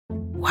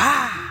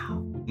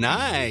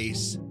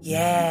Nice.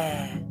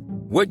 Yeah.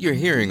 What you're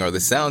hearing are the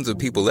sounds of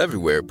people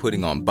everywhere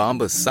putting on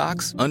Bombas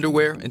socks,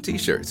 underwear, and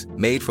T-shirts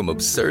made from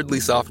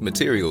absurdly soft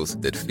materials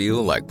that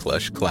feel like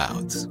plush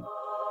clouds.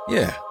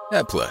 Yeah,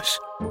 that plush.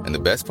 And the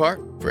best part?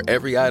 For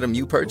every item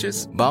you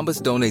purchase,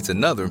 Bombas donates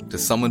another to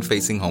someone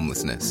facing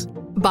homelessness.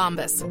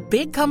 Bombas.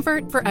 Big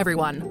comfort for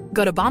everyone.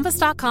 Go to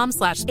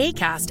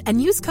bombas.com/ACAST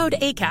and use code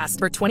ACAST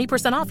for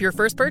 20% off your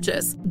first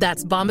purchase.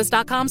 That's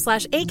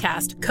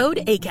bombas.com/ACAST.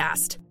 Code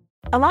ACAST.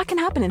 A lot can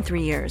happen in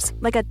 3 years,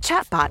 like a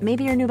chatbot may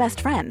be your new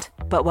best friend.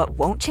 But what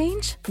won't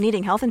change?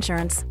 Needing health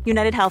insurance.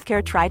 United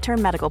Healthcare Tri-Term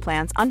Medical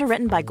Plans,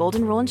 underwritten by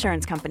Golden Rule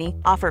Insurance Company,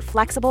 offer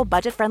flexible,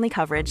 budget-friendly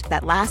coverage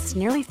that lasts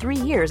nearly 3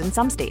 years in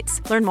some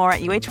states. Learn more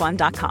at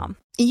uh1.com.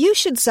 You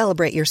should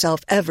celebrate yourself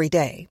every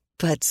day,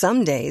 but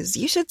some days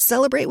you should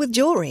celebrate with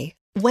jewelry.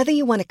 Whether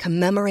you want to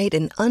commemorate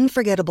an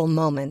unforgettable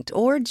moment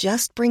or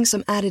just bring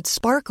some added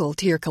sparkle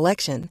to your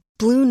collection,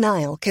 Blue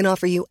Nile can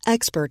offer you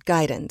expert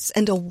guidance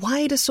and a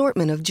wide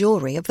assortment of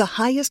jewelry of the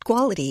highest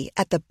quality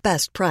at the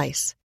best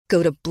price.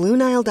 Go to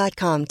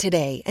BlueNile.com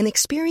today and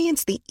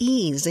experience the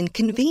ease and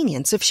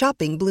convenience of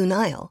shopping Blue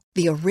Nile,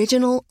 the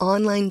original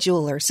online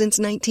jeweler since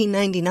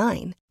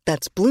 1999.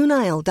 That's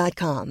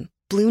BlueNile.com.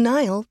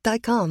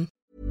 BlueNile.com.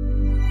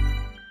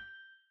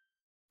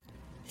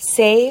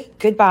 Say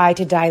goodbye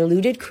to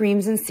diluted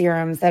creams and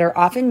serums that are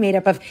often made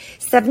up of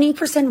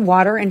 70%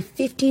 water and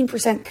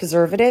 15%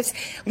 preservatives,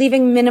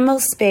 leaving minimal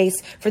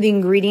space for the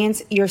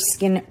ingredients your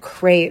skin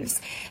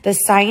craves. The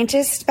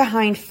scientists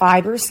behind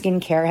Fiber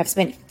Skincare have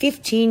spent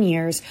 15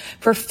 years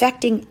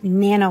perfecting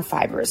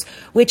nanofibers,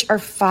 which are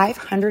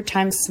 500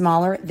 times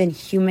smaller than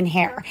human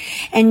hair.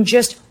 And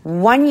just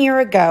 1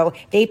 year ago,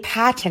 they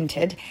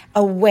patented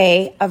a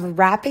way of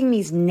wrapping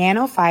these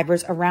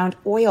nanofibers around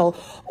oil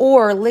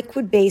or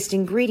liquid-based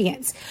ingredients.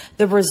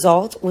 The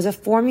result was a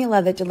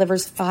formula that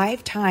delivers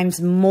 5 times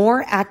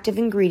more active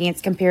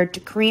ingredients compared to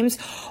creams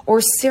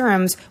or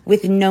serums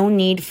with no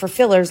need for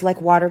fillers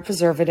like water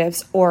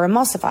preservatives or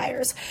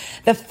emulsifiers.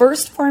 The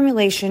first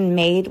formulation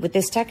made with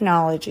this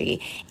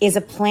technology is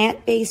a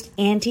plant-based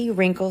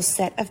anti-wrinkle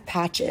set of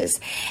patches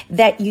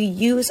that you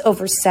use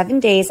over 7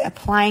 days,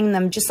 applying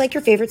them just like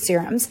your favorite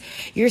serums.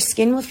 Your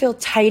skin will feel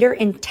tighter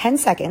in 10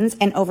 seconds,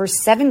 and over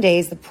 7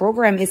 days, the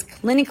program is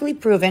clinically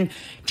proven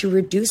to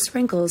reduce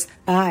wrinkles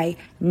by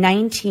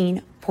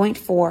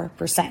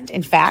 19.4%.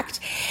 In fact,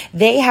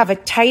 they have a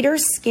tighter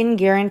skin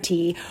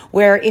guarantee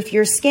where if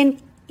your skin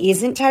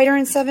isn't tighter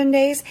in 7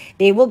 days,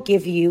 they will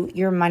give you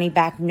your money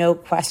back, no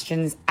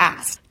questions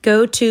asked.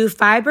 Go to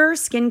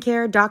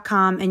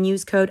fiberskincare.com and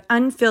use code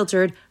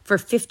UNFILTERED for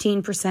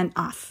 15%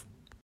 off.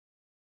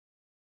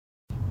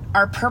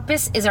 Our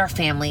purpose is our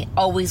family,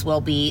 always will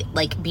be.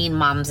 Like, being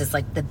moms is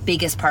like the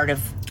biggest part of,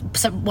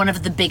 one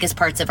of the biggest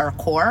parts of our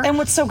core. And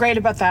what's so great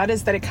about that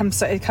is that it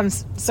comes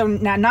so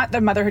not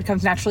that motherhood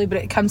comes naturally, but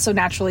it comes so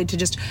naturally to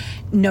just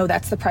know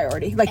that's the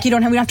priority. Like, we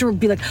don't have to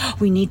be like, oh,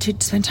 we need to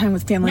spend time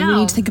with family. We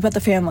need to think about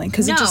the family,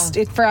 because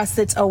for us,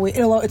 it's always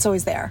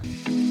there.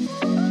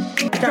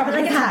 Drop it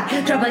like it's hot.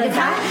 Drop it like it's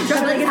hot.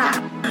 Drop it like it's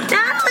hot.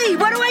 Natalie,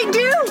 what do I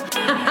do?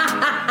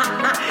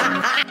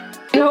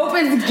 I hope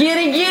it's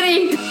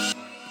giddy.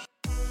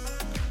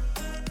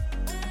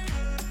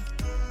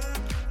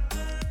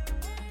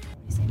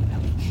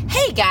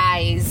 Hey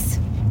guys,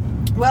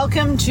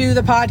 welcome to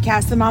the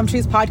podcast, the Mom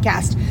Truth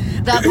Podcast.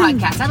 The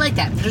podcast. I like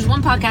that. There's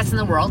one podcast in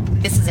the world.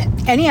 This is it.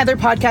 Any other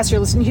podcast you're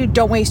listening to,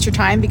 don't waste your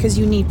time, because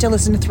you need to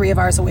listen to 3 of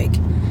ours a week.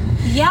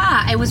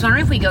 Yeah, I was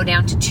wondering if we go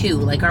down to 2.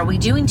 Like, are we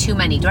doing too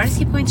many? Do I just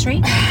keep going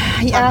straight?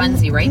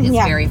 Muncie, right? It's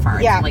very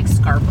far. Yeah. It's like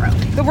Scarborough.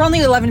 But we're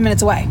only 11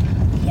 minutes away.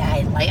 Yeah,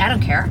 I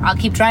don't care. I'll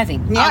keep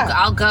driving. Yeah.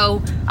 I'll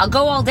go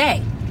all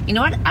day. You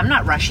know what? I'm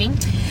not rushing.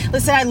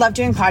 Listen, I love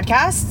doing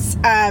podcasts,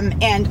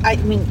 and I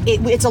mean,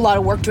 it's a lot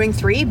of work doing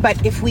 3.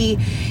 But if we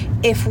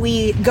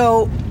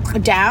go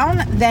down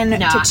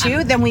to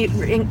 2, then we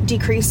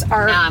decrease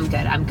our. No, I'm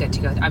good. I'm good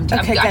to go. I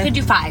could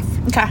do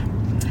 5. Okay.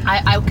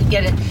 I could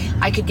get it.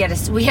 I could get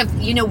us. We have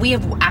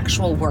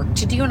actual work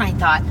to do, and I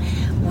thought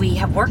we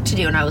have work to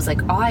do, and I was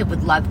like, oh, I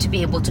would love to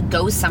be able to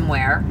go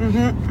somewhere,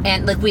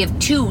 and like we have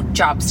 2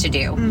 jobs to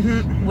do,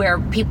 where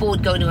people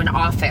would go to an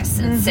office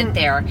and sit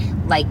there,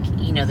 like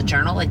the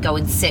Journal, like go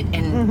and sit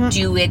and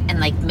do it and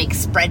like make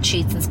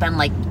spreadsheets and spend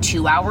like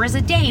 2 hours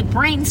a day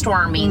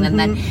brainstorming, and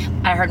then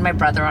I heard my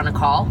brother on a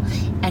call,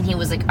 and he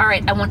was like, all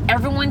right, I want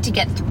everyone to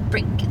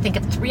think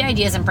of 3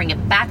 ideas and bring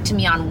it back to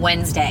me on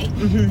Wednesday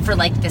for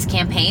like this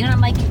campaign. And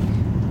I'm like,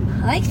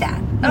 I like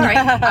that. All right.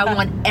 I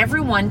want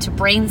everyone to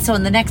so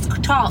in the next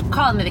call,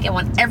 I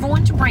want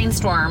everyone to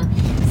brainstorm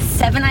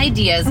 7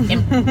 ideas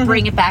and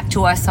bring it back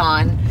to us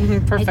on.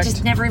 Perfect. I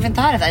just never even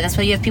thought of that. That's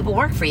why you have people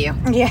work for you.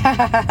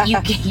 Yeah.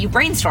 You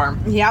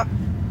brainstorm. Yep.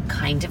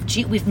 Kind of.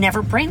 We've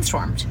never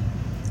brainstormed.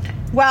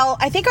 Well,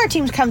 I think our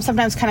team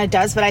sometimes kind of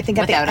does, but I think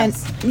at the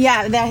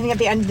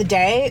end of the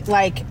day,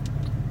 like,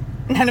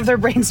 none of their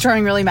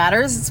brainstorming really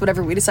matters. It's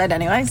whatever we decide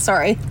anyway.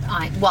 Sorry.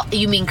 Well,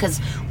 you mean because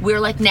we're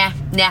like, nah,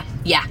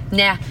 yeah,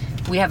 nah.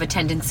 We have a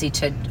tendency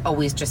to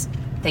always just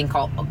think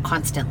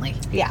constantly.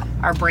 Yeah.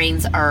 Our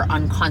brains are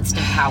on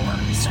constant power,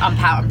 on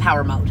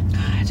power mode.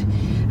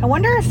 God. I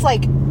wonder if,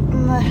 like...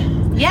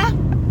 Yeah.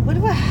 What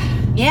do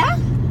I... Yeah?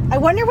 I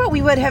wonder what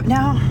we would have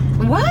now.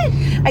 What?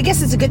 I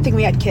guess it's a good thing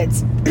we had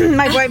kids.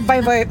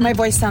 My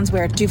voice sounds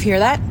weird. Do you hear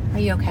that? Are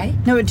you okay?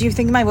 No, do you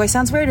think my voice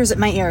sounds weird, or is it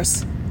my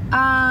ears?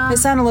 They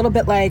sound a little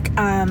bit like,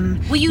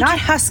 not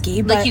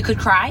husky, but... Like you could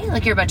cry?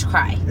 Like you're about to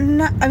cry?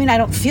 No, I mean, I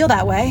don't feel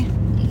that way.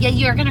 Yeah,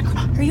 you're gonna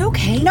cry. Are you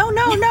okay? No.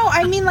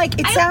 I mean, like,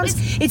 it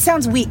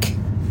sounds weak.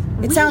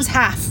 It sounds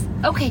half.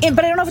 Okay.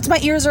 But I don't know if it's my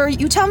ears or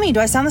you tell me. Do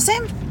I sound the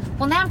same?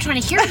 Well, now I'm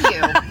trying to hear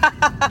you.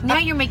 Now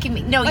you're making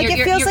me... No, like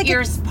your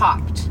ears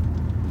popped.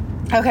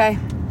 Okay.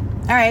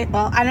 All right.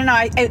 Well, I don't know.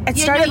 It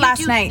started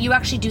last night. You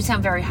actually do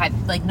sound very high.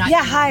 Like not...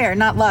 Yeah, higher,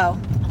 not low.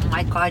 Oh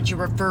my God, you're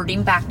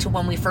reverting back to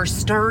when we first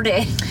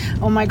started.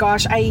 Oh my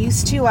gosh, I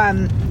used to,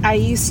 when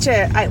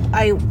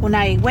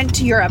I went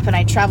to Europe and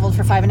I traveled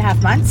for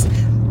 5.5 months,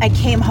 I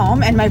came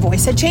home and my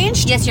voice had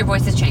changed. Yes, your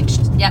voice has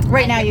changed. Yep.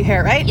 Right now you hear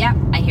it, right? Yep,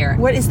 I hear it.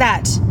 What is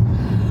that?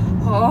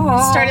 Oh.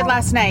 It started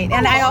last night,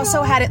 and I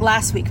also had it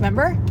last week,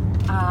 remember?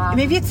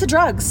 Maybe it's the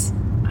drugs.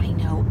 I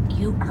know.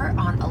 You are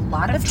on a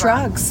lot of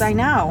drugs. I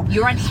know.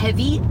 You're on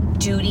heavy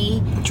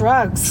duty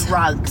drugs.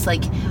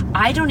 Like,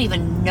 I don't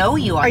even know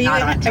you are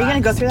not on drugs. Are you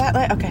going to go through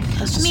that? Okay,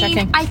 let's just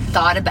checking. I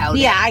thought about it.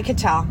 Yeah, I could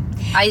tell.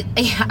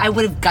 I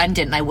would have gunned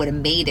it and I would have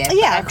made it.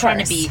 Yeah, I'm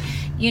trying to be,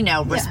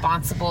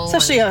 responsible.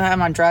 Especially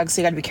I'm on drugs,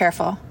 so you got to be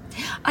careful.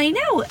 I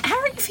know. How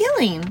are you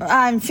feeling?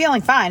 I'm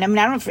feeling fine. I mean,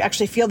 I don't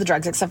actually feel the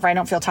drugs, except for I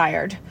don't feel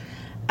tired.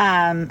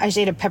 I just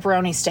ate a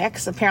pepperoni stick,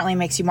 so apparently it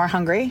makes you more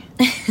hungry.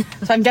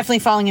 So I'm definitely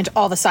falling into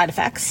all the side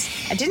effects.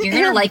 You're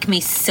going to like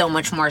me so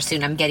much more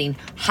soon. I'm getting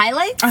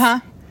highlights,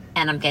 and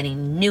I'm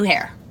getting new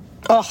hair.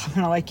 Oh, I'm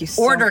going to like you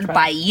so much. Ordered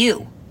by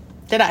you.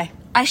 Did I?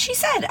 I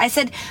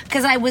said,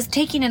 because I was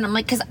taking it, I'm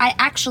like, because I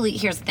actually,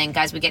 here's the thing,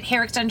 guys, we get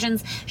hair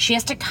extensions. She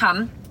has to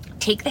come,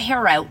 take the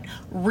hair out,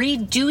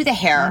 redo the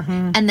hair,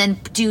 and then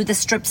do the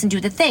strips and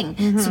do the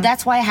thing. So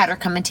that's why I had her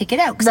come and take it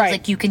out. Because I was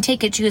like, you can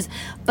take it. She goes,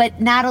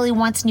 but Natalie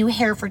wants new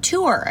hair for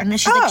tour. And then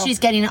she's like, she's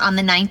getting it on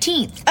the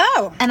 19th.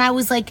 Oh. And I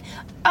was like,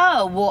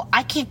 oh, well,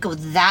 I can't go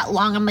that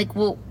long. I'm like,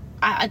 well,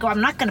 I'm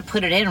not going to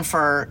put it in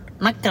for,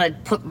 I'm not going to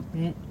put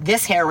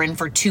this hair in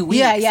for 2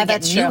 weeks to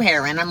get new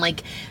hair in. I'm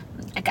like,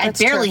 I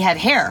barely have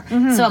hair.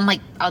 So I'm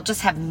like, I'll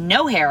just have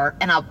no hair,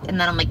 and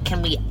then I'm like,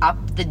 can we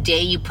up the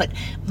day you put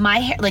my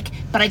hair? Like,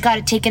 but I got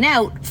it taken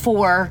out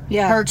for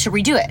her to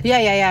redo it. Yeah.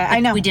 Like, I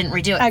know. We didn't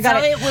redo it. I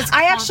got it.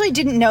 I actually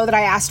didn't know that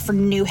I asked for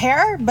new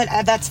hair, but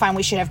that's fine.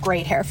 We should have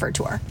great hair for a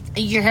tour.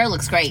 Your hair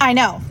looks great. I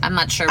know. I'm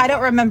not sure. I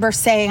don't remember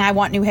saying I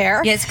want new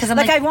hair. Yes, because I'm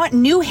like I want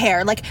new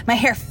hair, like my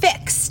hair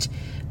fixed,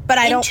 but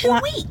I don't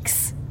want... In 2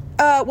 weeks.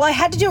 Well, I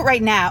had to do it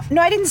right now.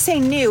 No, I didn't say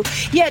new.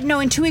 Yeah,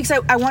 no, in 2 weeks I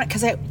want it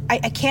because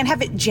I can't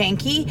have it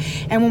janky.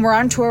 And when we're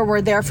on tour,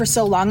 we're there for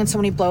so long and so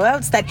many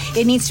blowouts that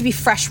it needs to be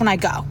fresh when I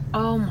go.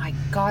 Oh my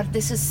God,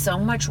 this is so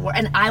much work.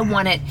 And I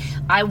want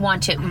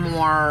it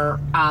more,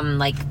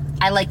 like,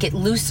 I like it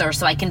looser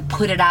so I can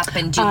put it up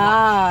and do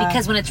more.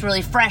 Because when it's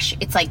really fresh,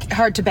 it's like...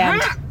 hard to bend.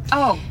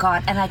 Oh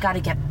God, and I got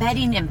to get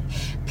bedding and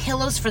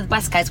pillows for the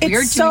West, guys. I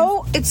was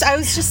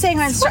just saying,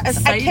 I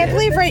can't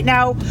believe right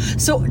now.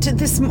 So to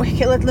this,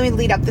 let me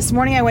lead up. This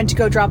morning I went to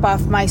go drop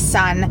off my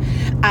son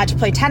to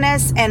play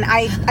tennis, and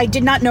I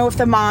did not know if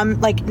the mom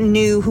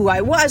knew who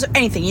I was or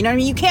anything. You know what I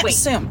mean? You can't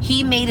assume.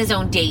 He made his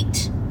own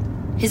date,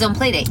 his own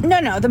play date.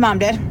 No, the mom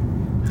did.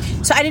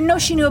 So I didn't know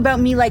she knew about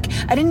me. I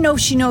didn't know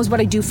if she knows what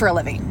I do for a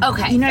living.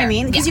 Okay, you know what I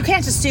mean? Because you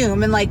can't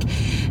assume, and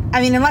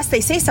unless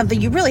they say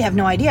something, you really have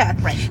no idea.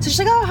 Right. So she's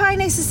like, "Oh, hi,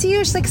 nice to see you."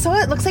 She's like, "So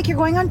it looks like you're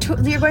going on tour.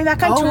 You're going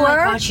back on tour." Oh my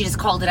God, she just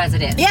called it as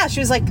it is. Yeah, she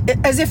was like,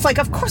 as if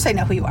of course I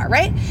know who you are,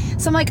 right?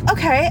 So I'm like,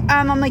 okay.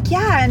 I'm like,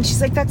 yeah, and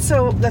she's like, that's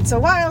so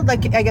wild.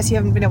 Like, I guess you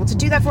haven't been able to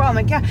do that for a while. I'm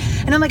like, yeah,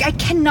 and I'm like, I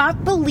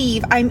cannot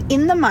believe I'm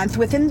in the month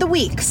within the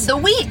weeks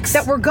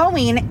that we're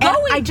going, and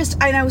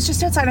I was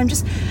just outside.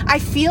 I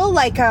feel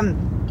like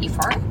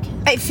euphoric.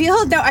 I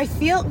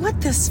feel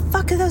what the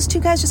fuck are those two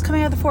guys just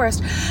coming out of the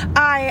forest?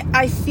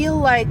 I feel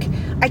like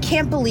I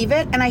can't believe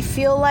it, and I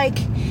feel like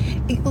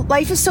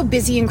life is so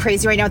busy and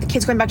crazy right now with the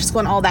kids going back to school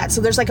and all that. So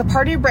there's a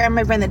part of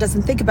my brain that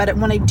doesn't think about it.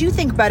 When I do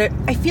think about it,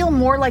 I feel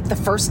more like the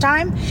first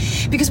time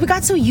because we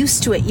got so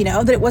used to it,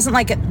 that it wasn't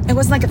like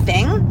a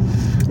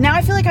thing. Now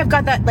I feel like I've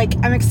got that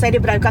I'm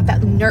excited, but I've got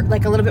that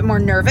a little bit more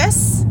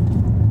nervous.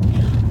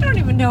 I don't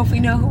even know if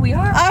we know who we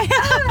are. I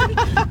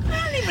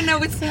don't even know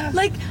what's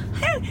like.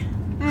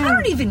 I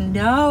don't even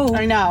know.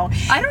 I know.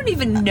 I don't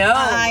even know.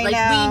 I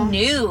know. We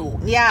knew.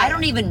 Yeah. I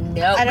don't even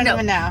know. I don't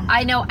even know.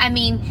 I know. I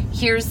mean,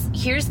 here's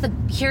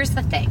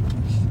the thing.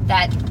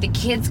 That the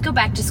kids go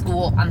back to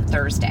school on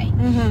Thursday.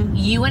 Mm-hmm.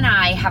 You and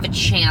I have a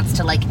chance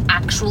to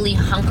actually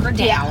hunker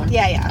down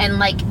and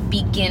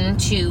begin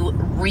to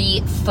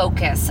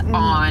refocus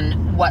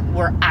on what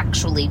we're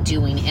actually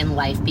doing in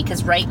life,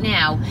 because right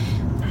now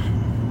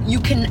you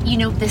can,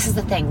 this is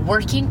the thing.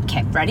 Working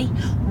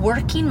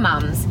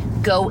moms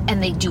go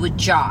and they do a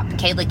job,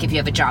 okay? Like if you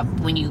have a job,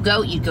 when you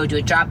go do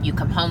a job, you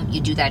come home, you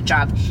do that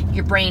job.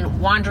 Your brain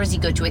wanders, you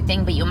go to a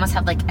thing, but you almost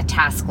have like a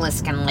task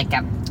list and like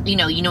a, you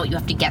know what you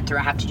have to get through.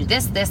 I have to do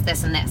this,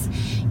 and this.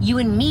 You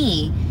and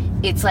me,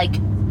 it's like,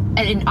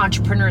 and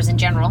entrepreneurs in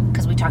general,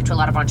 because we talk to a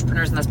lot of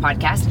entrepreneurs in this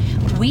podcast,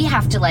 we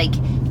have to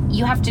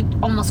you have to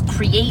almost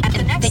create. At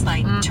the next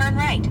light, turn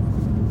right.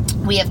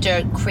 We have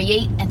to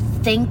create and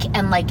think,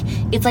 and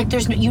it's like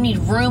you need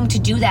room to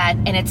do that,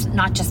 and it's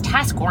not just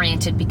task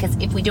oriented, because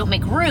if we don't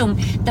make room,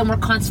 then we're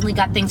constantly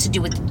got things to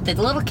do with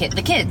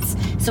the kids.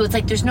 So it's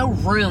like there's no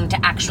room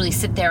to actually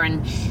sit there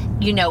and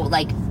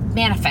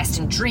manifest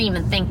and dream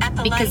and think,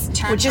 because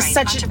which is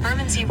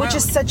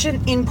such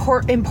an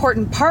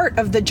important part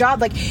of the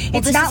job.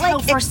 It's not how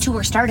first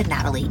tour started,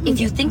 Natalie. If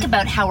you think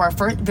about how our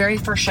very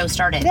first show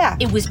started,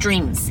 it was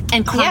dreams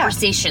and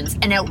conversations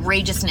and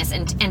outrageousness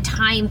and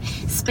time,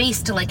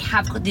 space to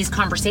have these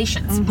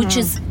conversations, which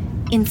is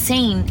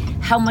insane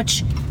how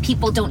much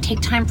people don't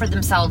take time for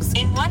themselves.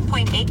 In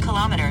 1.8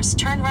 kilometers,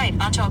 turn right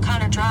onto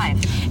O'Connor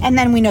Drive. And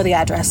then we know the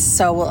address,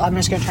 so I'm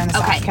just going to turn this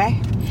off,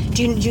 okay?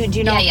 Do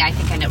you know? Yeah, I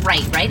think I know.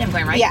 Right? I'm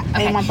going right? Yeah,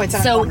 okay. In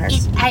 1.7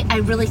 kilometers. So I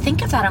really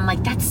think of that. I'm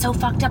like, that's so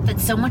fucked up that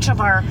so much of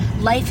our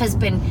life has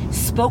been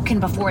spoken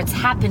before it's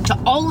happened to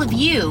all of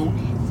you,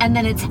 and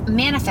then it's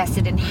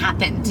manifested and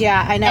happened.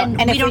 Yeah, I know.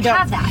 And if we don't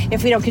have that.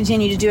 If we don't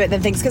continue to do it,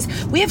 then things,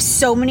 because we have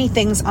so many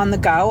things on the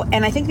go.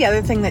 And I think the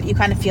other thing that you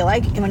kind of feel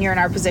like when you're in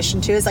our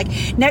position too is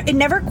it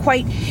never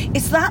quite,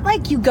 it's not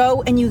like you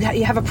go and you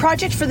have a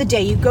project for the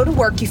day, you go to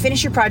work, you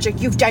finish your project,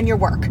 you've done your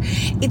work.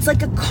 It's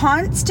like a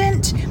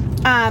constant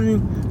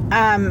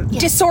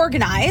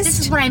disorganized. This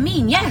is what I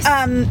mean, yes.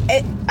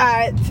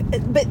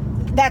 But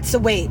that's the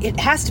way it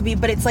has to be,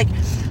 but it's like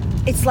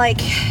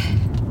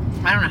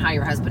I don't know how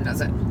your husband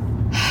does it.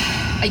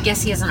 I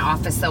guess he has an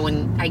office though,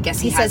 and I guess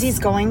he says he's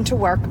going to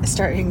work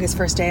starting his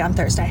first day on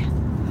Thursday.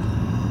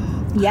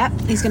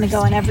 Yep, he's going to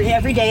go in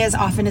every day as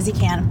often as he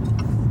can.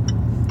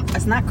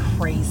 Isn't that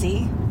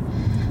crazy?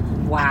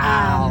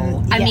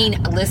 Wow. I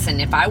mean,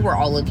 listen, if I were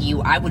all of you,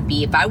 I would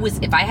be, if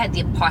I had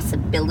the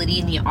possibility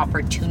and the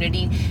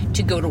opportunity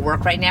to go to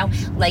work right now,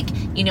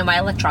 my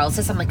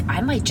electrolysis, I'm like,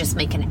 I might just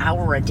make an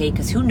hour a day,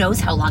 because who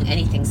knows how long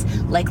anything's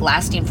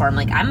lasting for. I'm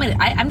like,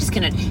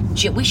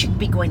 we should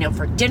be going out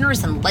for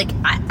dinners, and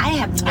I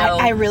have no.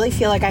 I really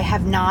feel like I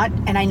have not,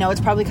 and I know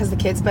it's probably because of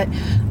the kids, but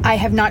I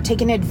have not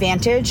taken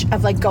advantage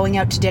of going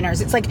out to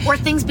dinners. It's or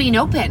things being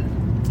open.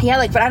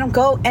 Yeah, but I don't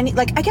go any,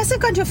 I guess I've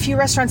gone to a few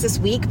restaurants this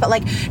week,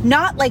 but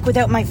not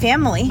without my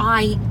family.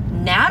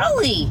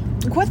 Natalie.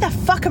 What the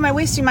fuck am I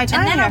wasting my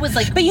time And then here? I was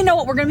like, but you know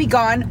what? We're going to be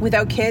gone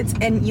without kids,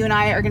 and you and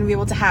I are going to be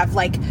able to have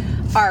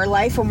our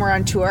life when we're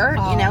on tour,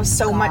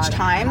 much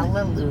time.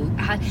 Hallelujah.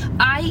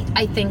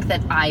 I think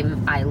that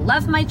I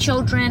love my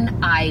children.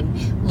 I'm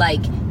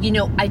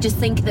I just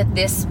think that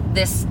this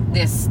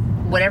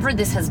whatever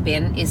this has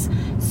been is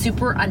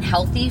super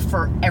unhealthy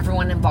for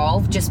everyone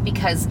involved, just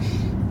because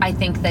I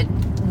think that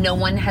no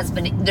one has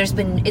been,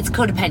 it's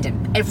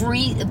codependent.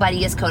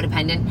 Everybody is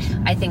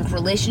codependent. I think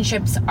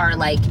relationships are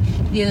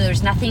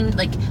there's nothing,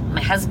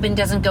 my husband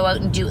doesn't go out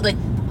and do,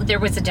 there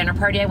was a dinner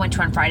party I went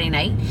to on Friday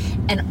night,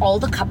 and all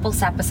the couples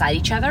sat beside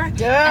each other.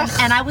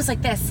 And I was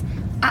like this,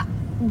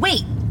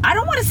 wait, I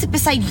don't want to sit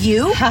beside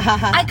you.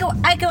 I go,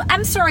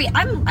 I'm sorry,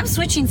 I'm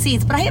switching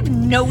seats, but I have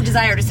no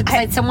desire to sit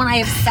beside someone I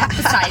have sat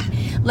beside.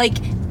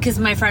 Because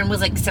my friend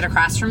was sit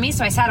across from me,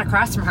 so I sat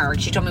across from her.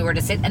 She told me where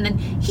to sit, and then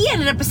he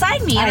ended up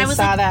beside me. And I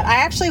saw that. I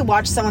actually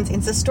watched someone's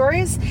Insta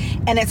stories,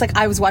 and it's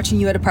I was watching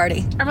you at a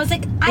party. I was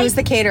it was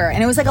the caterer,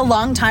 and it was a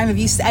long time of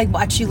you. I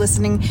watched you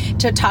listening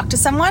to talk to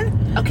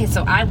someone. Okay,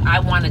 so I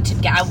wanted to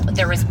get.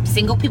 There was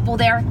single people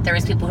there. There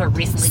was people who are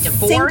recently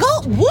divorced.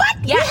 Single? What?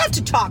 Yeah, we have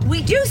to talk.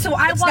 We do. So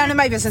I it's none of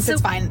my business.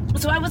 It's fine.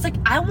 So I was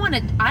I want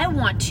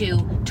to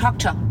talk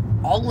to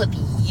all of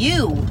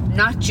you,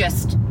 not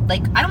just. I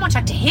don't want to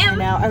talk to him.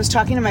 No, I was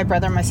talking to my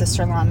brother and my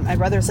sister-in-law. My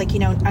brother's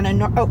on a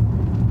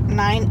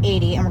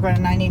 980, and we're going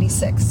to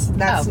 986.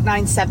 That's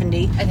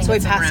 970. I think so we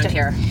it's passed it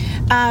here.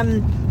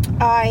 And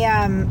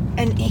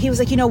he was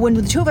when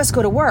the two of us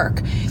go to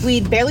work, we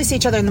barely see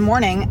each other in the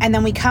morning, and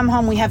then we come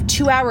home, we have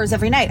 2 hours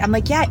every night. I'm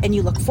yeah, and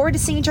you look forward to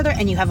seeing each other,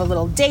 and you have a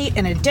little date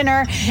and a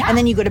dinner, and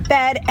then you go to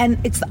bed, and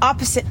it's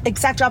the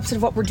exact opposite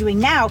of what we're doing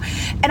now.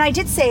 And I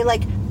did say,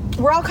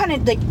 we're all kind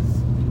of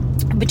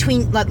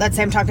between, let's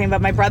say I'm talking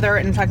about my brother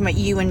and I'm talking about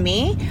you and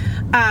me,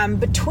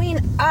 between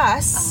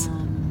us.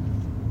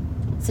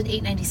 Is it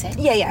 896?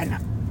 Yeah, no.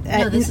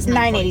 No, this is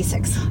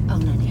 986. Oh,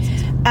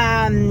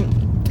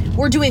 986.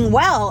 We're doing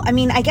well. I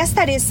mean, I guess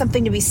that is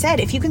something to be said.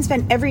 If you can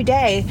spend every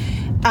day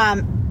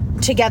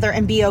together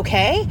and be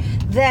okay,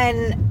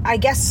 then I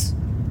guess...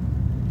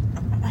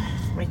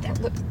 Right there.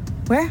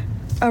 Where?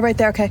 Oh, right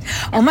there. Okay.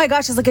 Oh my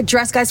gosh, it's a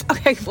dress, guys.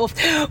 Okay, well,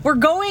 we're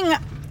going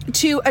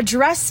to a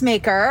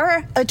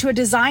dressmaker, to a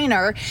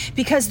designer,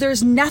 because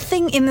there's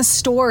nothing in the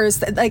stores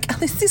that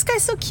this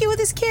guy's so cute with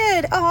his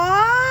kid.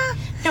 Aww.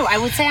 No, I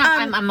would say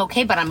I'm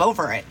okay, but I'm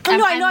over it. I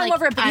know I'm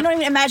over it, but you don't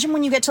even imagine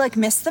when you get to like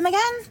miss them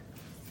again.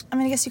 I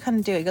mean, I guess you kind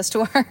of do. He goes to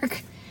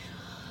work.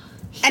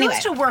 He goes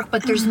to work,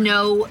 but there's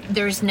no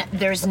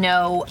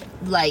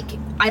like,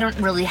 I don't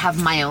really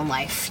have my own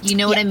life. You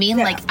know what I mean?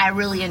 Yeah. Like, I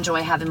really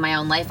enjoy having my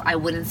own life. I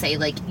wouldn't say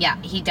like, yeah,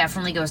 he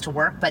definitely goes to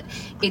work, but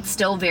it's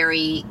still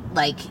very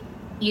like,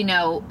 you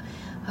know,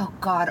 oh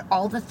God,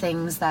 all the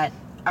things that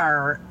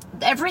are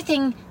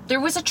everything.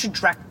 There was a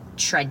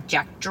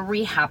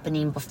trajectory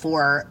happening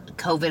before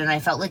COVID, and I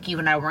felt like you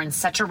and I were in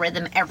such a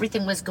rhythm.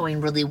 Everything was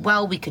going really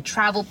well. We could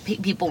travel.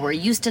 People were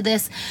used to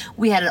this.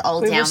 We had it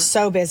all down. We were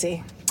so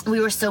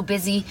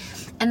busy.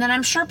 And then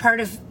I'm sure part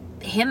of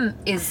him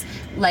is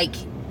like,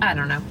 I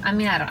don't know. I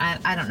mean,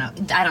 I don't know.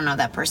 I don't know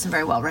that person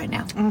very well right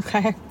now.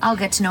 Okay. I'll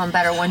get to know him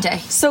better one day.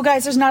 So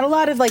guys, there's not a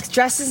lot of like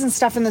dresses and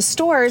stuff in the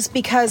stores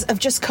because of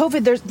just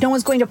COVID. No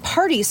one's going to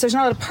parties. So there's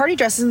not a lot of party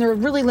dresses and they're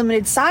really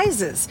limited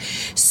sizes.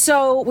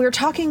 So we were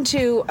talking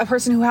to a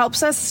person who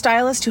helps us, a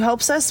stylist who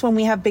helps us when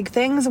we have big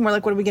things and we're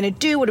like, what are we going to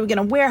do? What are we going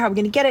to wear? How are we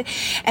going to get it?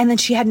 And then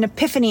she had an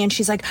epiphany and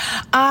she's like,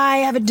 I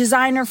have a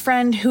designer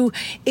friend who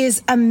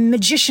is a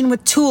magician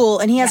with tulle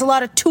and he has a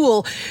lot of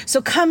tulle.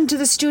 So come to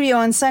the studio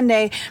on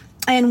Sunday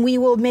and we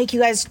will make you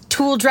guys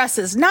tulle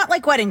dresses. Not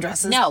like wedding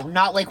dresses. No,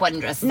 not like wedding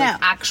dresses. No.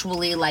 Like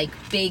actually like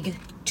big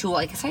tulle.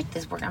 Like, if I did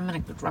this work, I'm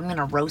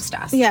gonna roast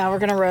us. Yeah, we're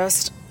gonna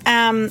roast.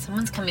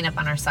 Someone's coming up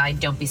on our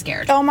side. Don't be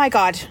scared. Oh my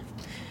God.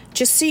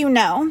 Just so you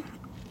know.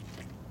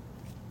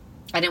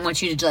 I didn't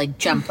want you to like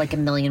jump like a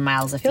million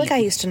miles. I feel like I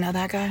used to know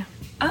that guy.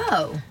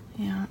 Oh.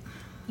 Yeah.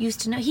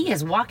 Used to know. He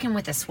is walking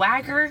with a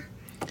swagger.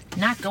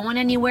 Not going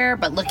anywhere,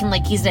 but looking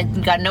like he's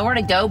got nowhere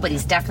to go, but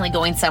he's definitely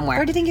going somewhere.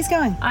 Where do you think he's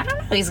going? I don't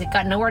know. He's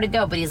got nowhere to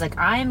go, but he's like,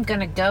 I'm going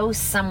to go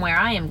somewhere.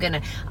 I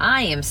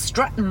am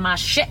strutting my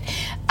shit.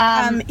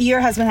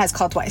 Your husband has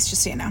called twice,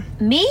 just so you know.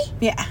 Me?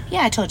 Yeah.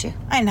 Yeah, I told you.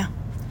 I know.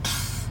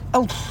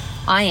 Oh.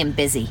 I am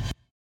busy.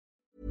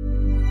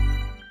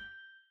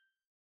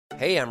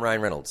 Hey, I'm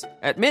Ryan Reynolds.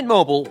 At Mint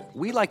Mobile,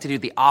 we like to do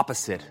the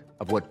opposite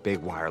of what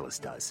Big Wireless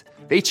does.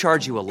 They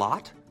charge you a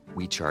lot.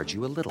 We charge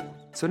you a little.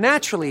 So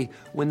naturally,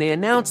 when they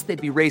announced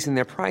they'd be raising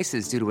their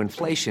prices due to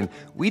inflation,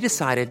 we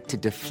decided to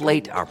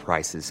deflate our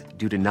prices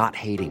due to not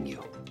hating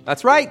you.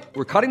 That's right.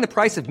 We're cutting the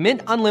price of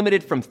Mint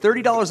Unlimited from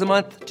 $30 a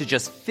month to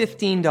just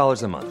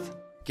 $15 a month.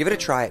 Give it a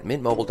try at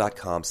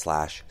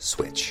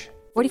mintmobile.com/switch.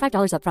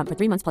 $45 up front for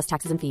 3 months plus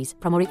taxes and fees.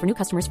 Promo rate for new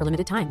customers for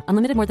limited time.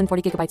 Unlimited more than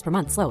 40 gigabytes per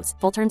month. Slows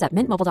full terms at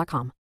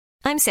mintmobile.com.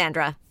 I'm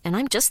Sandra, and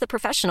I'm just the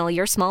professional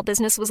your small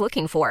business was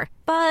looking for.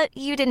 But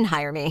you didn't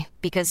hire me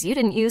because you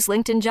didn't use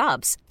LinkedIn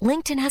Jobs.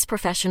 LinkedIn has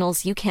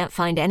professionals you can't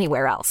find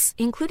anywhere else,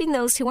 including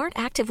those who aren't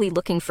actively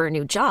looking for a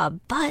new job,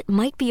 but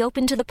might be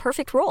open to the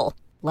perfect role,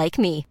 like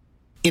me.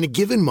 In a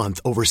given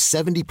month, over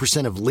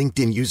 70% of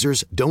LinkedIn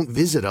users don't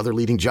visit other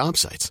leading job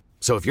sites.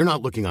 So if you're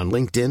not looking on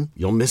LinkedIn,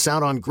 you'll miss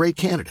out on great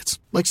candidates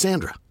like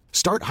Sandra.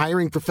 Start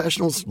hiring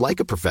professionals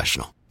like a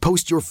professional.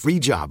 Post your free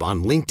job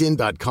on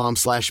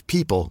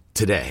linkedin.com/people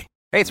today.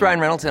 Hey, it's Ryan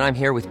Reynolds, and I'm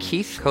here with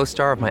Keith,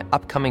 co-star of my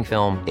upcoming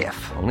film, If,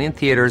 only in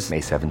theaters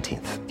May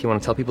 17th. Do you want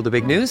to tell people the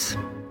big news?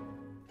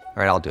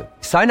 All right, I'll do it.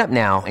 Sign up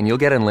now and you'll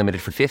get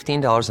unlimited for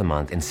 $15 a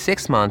month and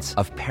 6 months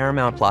of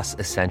Paramount Plus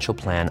Essential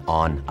Plan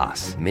on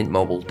us.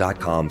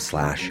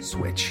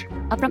 MintMobile.com/switch.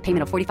 Upfront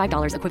payment of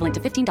 $45 equivalent to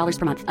 $15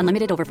 per month.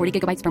 Unlimited over 40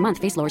 gigabytes per month.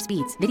 Face lower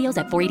speeds. Videos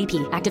at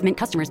 480p. Active Mint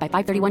customers by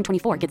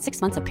 531.24 get 6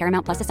 months of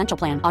Paramount Plus Essential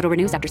Plan. Auto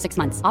renews after 6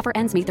 months. Offer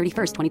ends May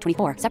 31st,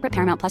 2024. Separate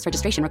Paramount Plus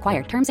registration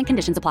required. Terms and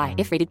conditions apply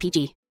if rated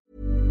PG.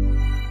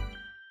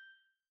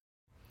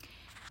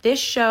 This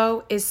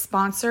show is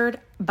sponsored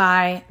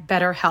by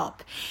BetterHelp.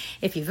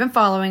 If you've been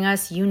following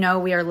us, you know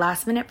we are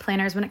last-minute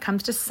planners when it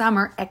comes to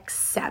summer,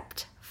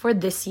 except for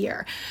this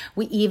year.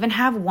 We even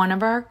have one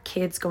of our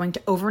kids going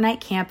to overnight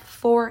camp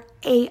for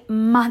a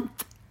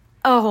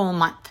whole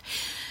month.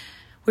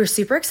 We're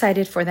super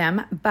excited for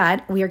them,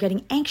 but we are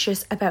getting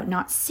anxious about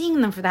not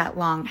seeing them for that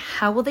long.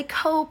 How will they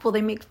cope? Will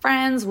they make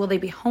friends? Will they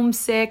be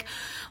homesick?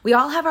 We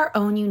all have our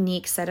own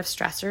unique set of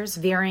stressors,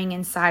 varying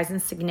in size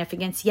and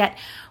significance, yet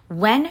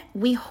when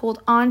we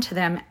hold on to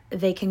them,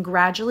 they can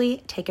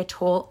gradually take a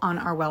toll on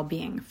our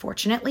well-being.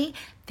 Fortunately,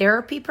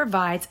 therapy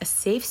provides a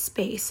safe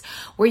space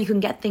where you can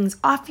get things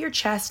off your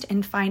chest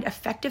and find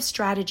effective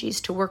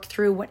strategies to work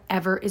through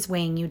whatever is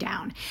weighing you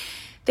down.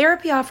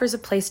 Therapy offers a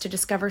place to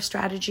discover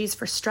strategies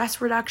for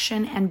stress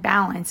reduction and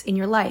balance in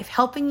your life,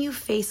 helping you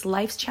face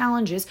life's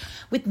challenges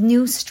with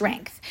new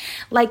strength.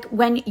 Like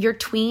when your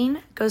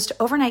tween goes to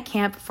overnight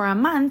camp for a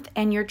month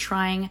and you're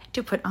trying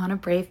to put on a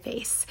brave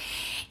face.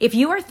 If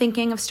you are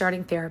thinking of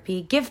starting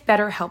therapy, give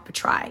BetterHelp a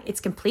try. It's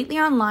completely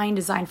online,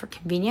 designed for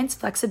convenience,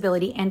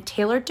 flexibility, and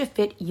tailored to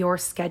fit your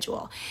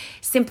schedule.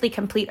 Simply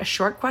complete a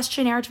short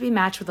questionnaire to be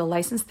matched with a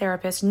licensed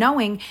therapist,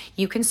 knowing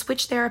you can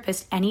switch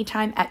therapists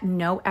anytime at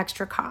no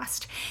extra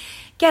cost.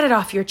 Get it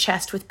off your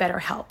chest with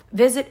BetterHelp.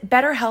 Visit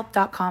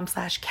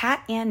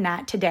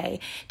betterhelp.com/catandnat today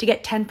to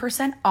get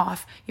 10%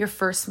 off your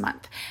first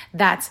month.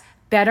 That's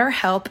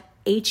BetterHelp,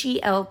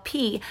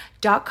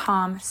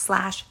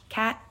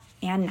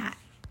 HELP.com/catandnat.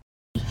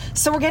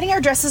 So we're getting our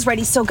dresses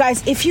ready. So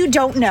guys, if you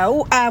don't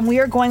know, we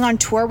are going on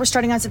tour. We're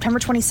starting on September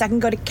 22nd.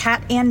 Go to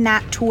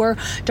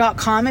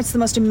catandnattour.com. It's the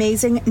most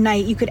amazing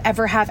night you could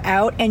ever have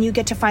out, and you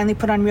get to finally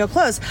put on real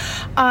clothes.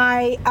 We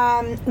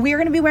are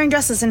going to be wearing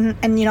dresses,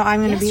 and you know,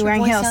 I'm going to be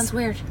wearing heels. Sounds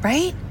weird,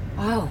 right?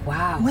 Oh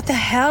wow! What the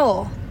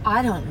hell?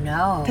 I don't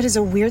know. That is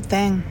a weird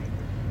thing.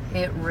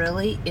 It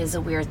really is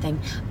a weird thing.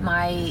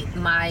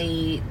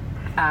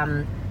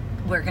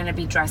 We're going to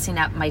be dressing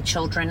up. My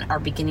children are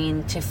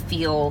beginning to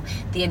feel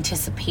the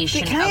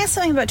anticipation. Can I ask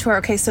something about tour?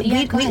 Okay, so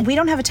we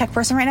don't have a tech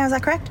person right now. Is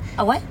that correct?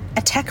 A what?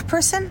 A tech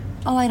person?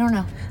 Oh, I don't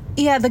know.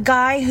 Yeah, the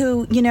guy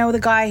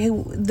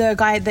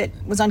that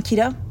was on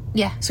keto.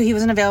 Yeah. So he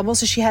wasn't available.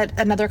 So she had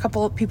another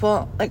couple of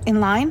people like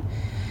in line.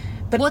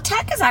 But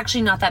tech is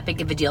actually not that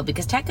big of a deal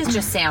because tech is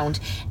just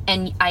sound.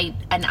 And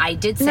I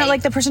did say, not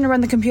like the person to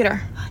run the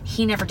computer.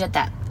 He never did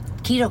that.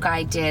 Keto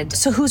guy did.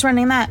 So who's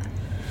running that?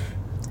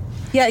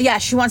 Yeah,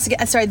 she wants to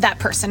get, sorry, that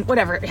person,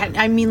 whatever.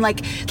 I mean, like,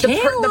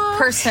 the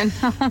person.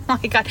 Oh, my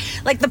God.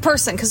 Like, the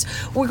person, because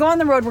we go on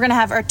the road, we're going to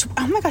have our,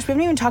 oh, my gosh, we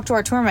haven't even talked to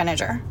our tour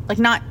manager. Like,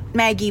 not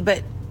Maggie,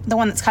 but the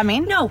one that's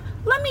coming. No,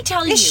 let me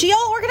tell you. Is she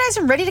all organized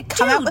and ready to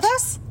come out with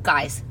us?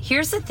 Guys,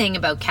 here's the thing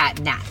about Cat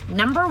and Nat.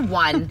 Number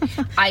one,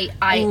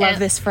 I love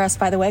this for us,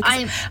 by the way.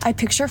 I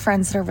picture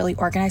friends that are really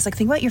organized. Like,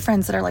 think about your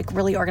friends that are, like,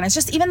 really organized.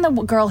 Just even the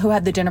girl who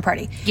had the dinner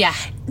party. Yeah.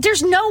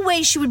 There's no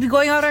way she would be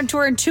going out on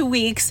tour in 2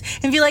 weeks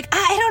and be like,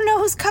 I don't know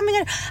who's coming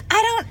in.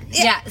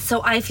 Yeah,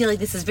 so I feel like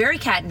this is very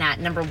Cat and Nat,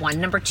 number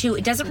one. Number two,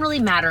 it doesn't really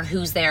matter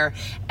who's there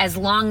as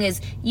long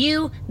as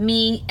you,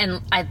 me,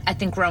 and I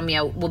think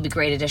Romeo will be a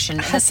great addition.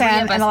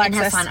 Hassan and Alexis. And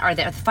Hassan are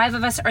there. The five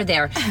of us are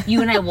there.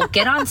 You and I will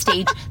get on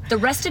stage. The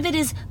rest of it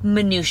is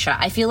minutia.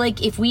 I feel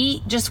like if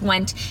we just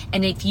went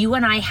and if you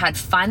and I had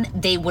fun,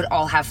 they would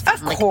all have fun.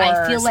 Of course,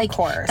 I feel like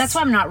that's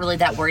why I'm not really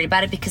that worried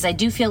about it, because I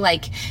do feel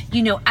like,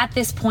 you know, at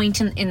this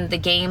point in the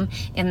game,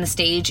 in the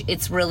stage,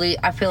 it's really,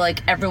 I feel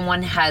like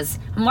everyone has,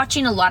 I'm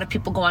watching a lot of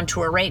people go on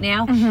tour right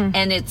now,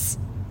 and it's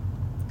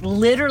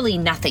literally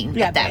nothing.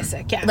 Yeah,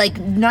 basic. Yeah, like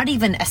not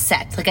even a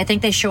set. Like I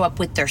think they show up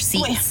with their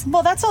seats.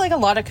 Well, that's like a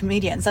lot of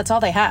comedians. That's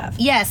all they have.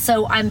 Yeah,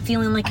 so I'm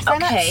feeling like, I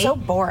find that so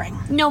boring.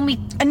 No, me.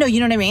 No,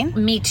 you know what I mean.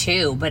 Me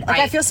too, but like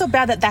I feel so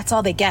bad that that's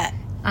all they get.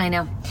 I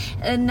know.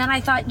 And then I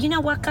thought, you know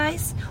what,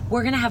 guys?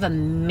 We're going to have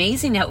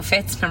amazing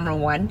outfits, number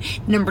one.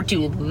 Number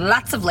two,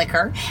 lots of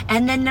liquor.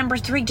 And then number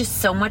three,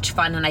 just so much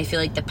fun. And I feel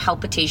like the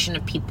palpitation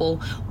of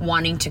people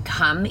wanting to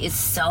come is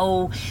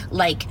so,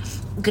 like,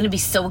 going to be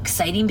so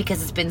exciting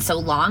because it's been so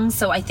long.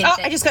 So I think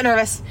I just got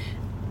nervous.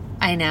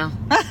 I know.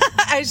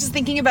 I was just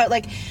thinking about,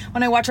 like,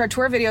 when I watch our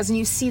tour videos and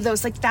you see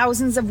those, like,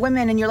 thousands of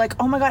women and you're like,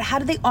 oh my God, how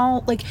do they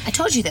all, like... I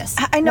told you this.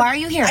 I know. Why are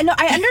you here? I know.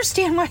 I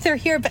understand why they're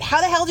here, but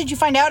how the hell did you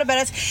find out about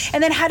us?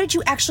 And then how did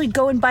you actually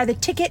go and buy the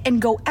ticket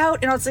and go out?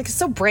 And I was like, it's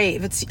so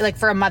brave. It's, like,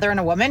 for a mother and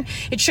a woman.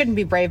 It shouldn't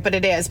be brave, but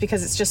it is,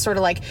 because it's just sort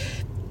of like...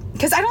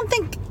 Because I don't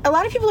think... A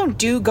lot of people don't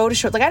go to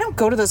shows. Like, I don't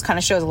go to those kind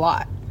of shows a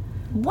lot.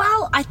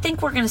 Well, I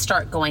think we're going to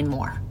start going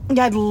more.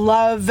 Yeah, I'd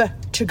love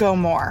to go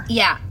more.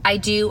 Yeah, I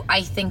do.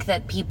 I think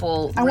that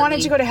people I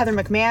wanted to go to Heather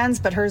McMahon's,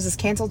 but hers is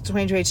canceled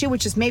 2022,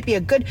 which is maybe a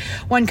good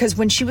one, because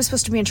when she was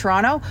supposed to be in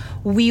Toronto,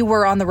 we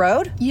were on the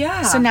road.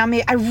 Yeah. So now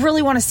I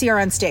really want to see her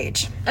on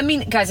stage. I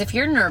mean, guys, if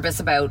you're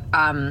nervous about,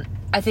 I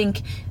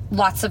think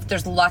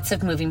there's lots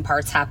of moving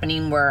parts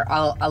happening where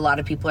a lot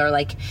of people are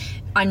like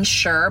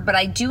unsure, but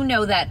I do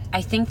know that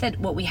I think that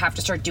what we have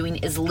to start doing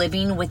is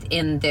living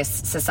within this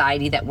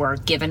society that we're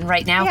given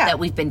right now, that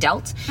we've been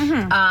dealt.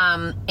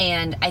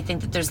 And I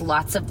think that there's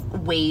lots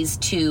of ways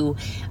to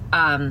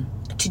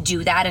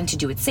do that, and to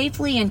do it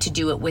safely, and to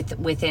do it with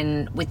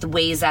the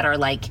ways that are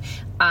like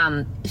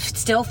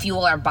still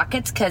fuel our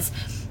buckets. Because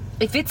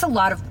if it's a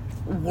lot of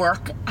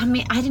work, I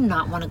mean, I did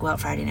not want to go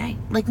out Friday night.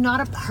 Like,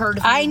 not a part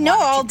of me. I know,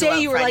 all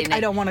day you were like, night. I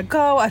don't want to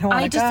go. I don't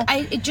want to go.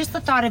 Just the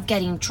thought of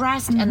getting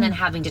dressed and then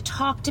having to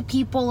talk to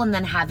people and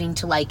then having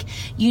to, like,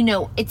 you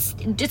know, it's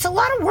a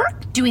lot of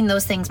work doing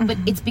those things, but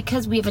it's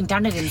because we haven't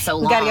done it in so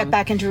long. We got to get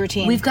back into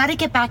routine. We've got to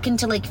get back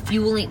into, like,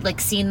 fueling, like,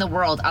 seeing the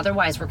world.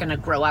 Otherwise, we're going to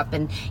grow up.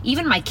 And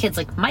even my kids,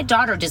 like, my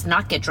daughter does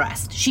not get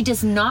dressed. She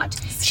does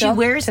not. She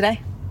wears today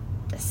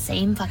the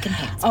same fucking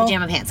pants,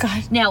 pajama pants.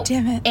 God, now,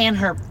 damn it. And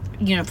her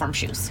uniform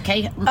shoes,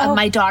 okay?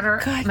 My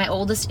daughter, my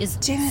oldest, is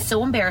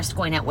so embarrassed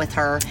going out with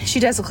her. She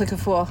does look like a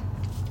fool.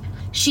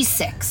 She's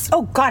 6.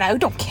 Oh, God, I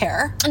don't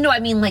care. No, I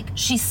mean, like,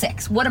 she's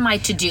 6. What am I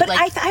to do? But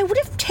like, I would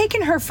have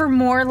taken her for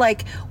more,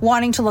 like,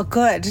 wanting to look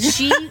good.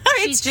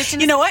 She's just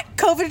you know what?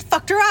 COVID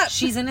fucked her up.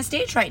 She's in a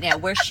stage right now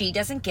where she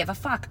doesn't give a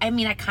fuck. I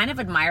mean, I kind of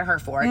admire her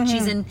for it.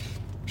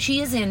 She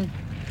is in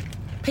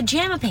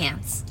pajama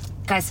pants.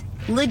 Guys,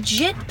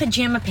 legit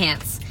pajama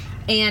pants.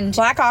 And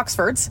black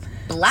Oxfords.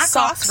 Black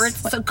socks.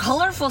 Oxfords, so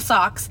colorful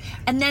socks,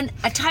 and then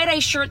a tie-dye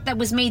shirt that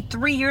was made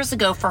 3 years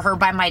ago for her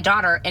by my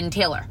daughter and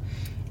Taylor,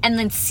 and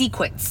then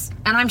sequins.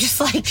 And I'm just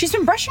like... She's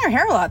been brushing her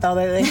hair a lot, though,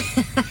 lately.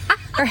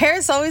 Her hair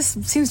always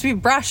seems to be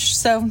brushed,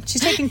 so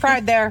she's taking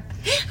pride there.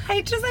 But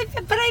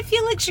I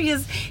feel like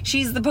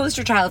she's the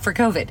poster child for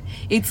COVID.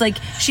 It's like,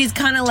 she's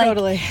kind of like...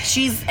 Totally.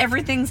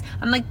 Everything's...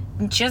 I'm like,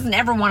 she doesn't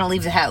ever want to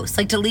leave the house.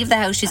 Like, to leave the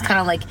house, she's kind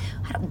of like,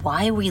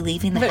 why are we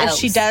leaving the house? If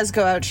she does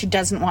go out, she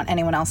doesn't want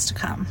anyone else to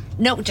come.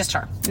 No, just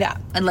her. Yeah.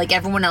 And like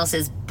everyone else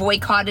is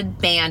boycotted,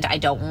 banned. I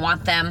don't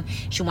want them.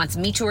 She wants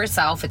me to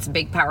herself. It's a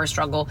big power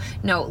struggle.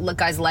 No, look,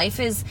 guys, life.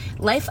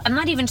 I'm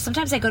not even,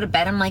 sometimes I go to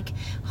bed, I'm like,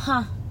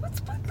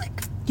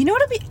 like, you know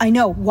what it'd be? I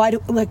know. Why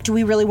do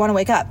we really want to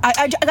wake up?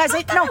 I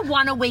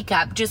want to wake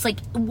up. Just like,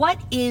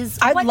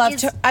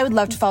 I would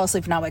love to fall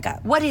asleep and not wake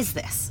up. What is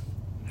this?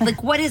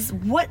 Like, what is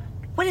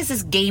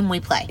this game we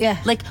play? Yeah.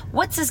 Like,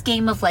 what's this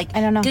game of, like,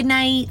 I don't know. Good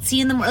night, see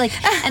you in the morning,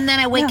 like, and then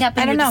I wake up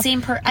and you're the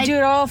same person. Do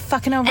it all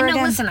fucking over again.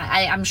 No, listen,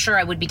 I'm sure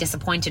I would be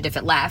disappointed if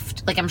it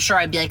left. Like, I'm sure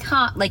I'd be like,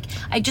 like,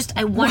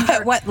 I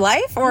wonder. What,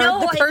 life or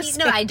the person?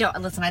 No, I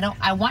don't. Listen,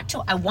 I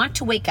want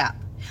to wake up.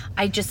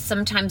 I just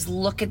sometimes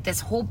look at this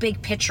whole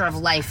big picture of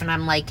life and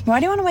I'm like, why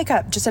do you want to wake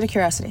up? Just out of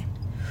curiosity.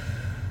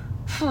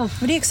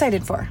 What are you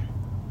excited for?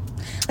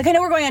 Like, I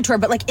know we're going on tour,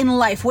 but like in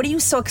life, what are you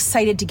so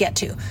excited to get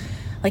to?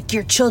 Like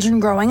your children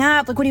growing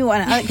up? Like, what do you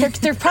want? Like,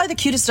 they're probably the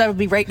cutest I would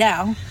be right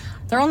now.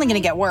 They're only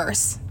going to get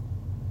worse.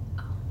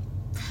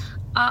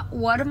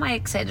 What am I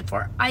excited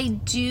for? I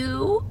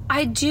do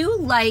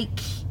like...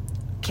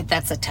 Okay,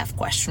 that's a tough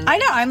question. I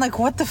know. I'm like,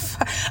 what the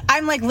fuck?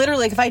 I'm like,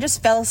 literally, like, if I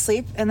just fell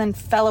asleep and then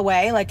fell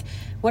away, like,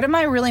 what am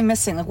I really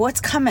missing? Like, what's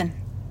coming?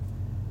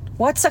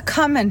 What's a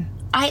coming?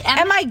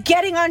 Am I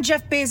getting on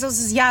Jeff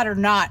Bezos' yacht or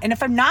not? And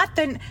if I'm not,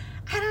 then...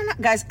 I don't know,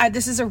 guys.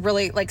 This is a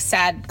really like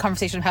sad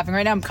conversation I'm having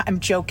right now. I'm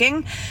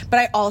joking, but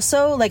I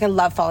also like I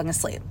love falling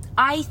asleep.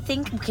 I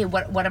think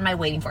what am I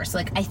waiting for? So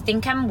like I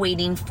think I'm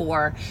waiting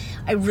for.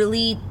 I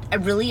really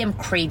am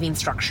craving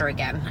structure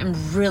again. I'm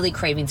really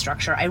craving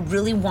structure. I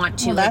really want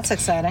to. Well, that's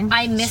exciting.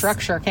 I miss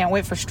structure. Can't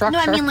wait for structure.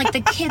 No, I mean like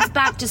the kids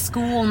back to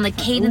school and the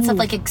cadence of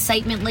like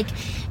excitement. Like,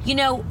 you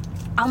know,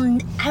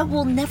 I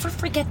will never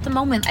forget the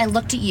moment I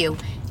looked at you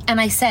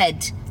and I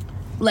said,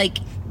 like,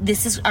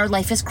 our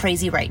life is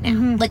crazy right now.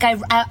 Mm-hmm. Like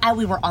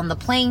we were on the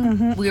plane,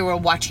 mm-hmm. we were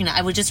watching it.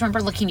 I would just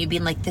remember looking at you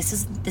being like, this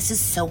is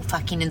so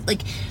fucking,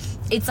 like,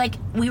 it's like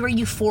we were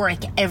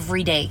euphoric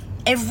every day.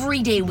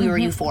 Every day we were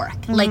euphoric.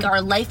 Mm-hmm. Like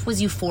our life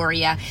was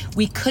euphoria.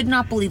 We could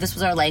not believe this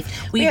was our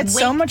life. We had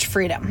so much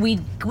freedom.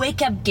 We'd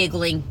wake up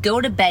giggling,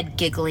 go to bed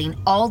giggling,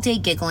 all day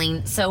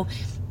giggling. So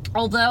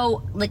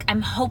although, like, I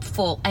am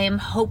hopeful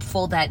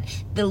that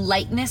the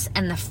lightness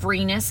and the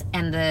freeness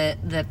and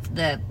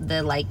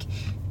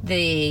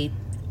the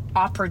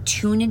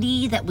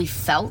opportunity that we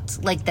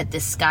felt, like that the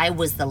sky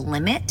was the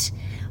limit,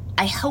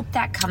 I hope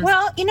that comes.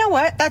 Well, you know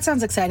what? That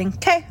sounds exciting.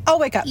 Okay, I'll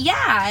wake up.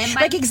 Yeah.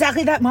 Like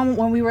exactly that moment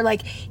when we were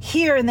like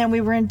here and then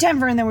we were in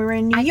Denver and then we were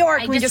in New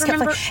York. We just kept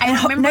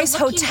like nice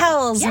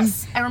hotels.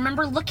 Yes. I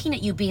remember looking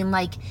at you being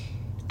like,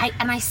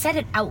 I said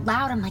it out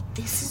loud. I'm like,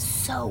 this is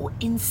so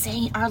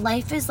insane. Our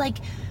life is like,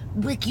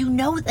 you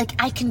know, like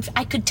I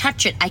could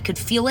touch it. I could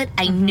feel it.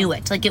 I knew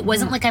it. Like it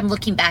wasn't like I'm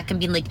looking back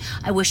and being like,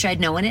 I wish I'd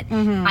known it.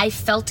 Mm-hmm. I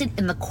felt it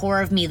in the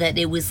core of me that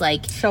it was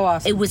like, so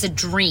awesome. It was a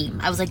dream.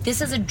 I was like,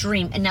 this is a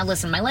dream. And now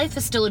listen, my life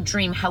is still a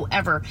dream.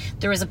 However,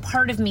 there is a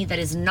part of me that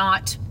is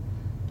not,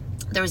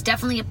 there is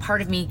definitely a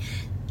part of me.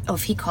 Oh,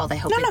 if he called, I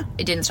hope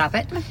it didn't stop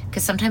it.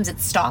 Because sometimes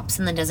it stops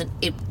and then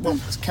it won't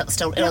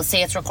still, it'll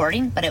say it's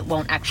recording, but it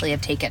won't actually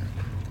have taken.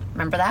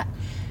 Remember that?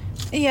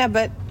 Yeah,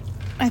 but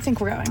I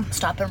think we're going.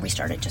 Stop and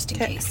restart it just in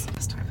case.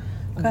 This time.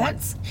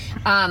 Once.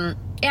 I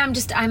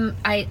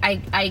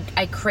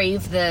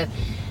crave the,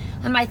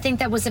 I think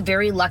that was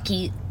very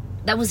lucky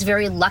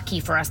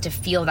for us to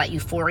feel that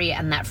euphoria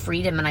and that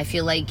freedom. And I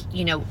feel like,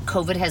 you know,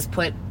 COVID has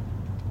put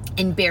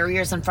in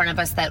barriers in front of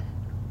us that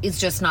is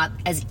just not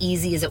as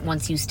easy as it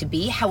once used to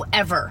be.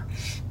 However,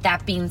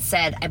 that being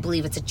said, I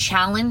believe it's a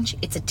challenge,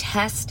 it's a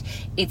test,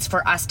 it's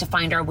for us to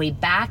find our way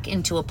back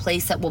into a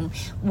place that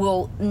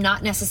will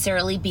not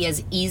necessarily be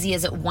as easy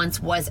as it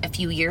once was a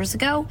few years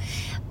ago,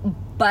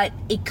 but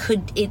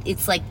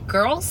it's like,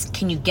 girls,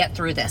 can you get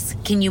through this?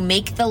 Can you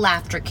make the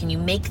laughter? Can you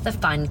make the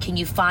fun? Can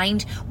you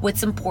find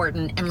what's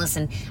important? And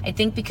listen, I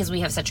think because we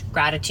have such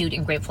gratitude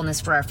and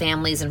gratefulness for our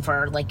families and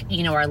for, like,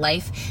 you know, our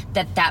life,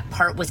 that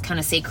part was kind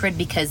of sacred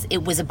because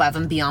it was above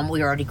and beyond what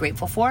we were already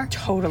grateful for.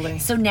 Totally.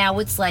 So now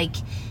it's like,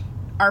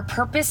 our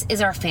purpose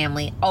is our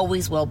family,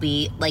 always will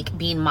be. Like,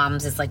 being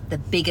moms is like the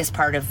biggest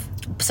part of,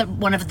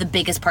 one of the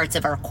biggest parts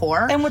of our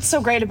core. And what's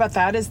so great about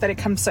that is that it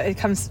comes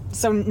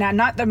so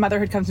not that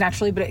motherhood comes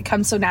naturally, but it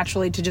comes so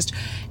naturally to just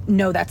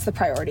know that's the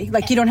priority.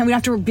 Like, we don't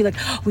have to be like,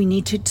 oh, we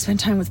need to spend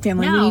time with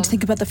family. No. We need to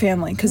think about the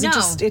family because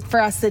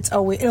for us it's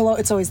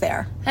always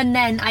there. And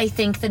then I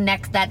think the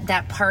next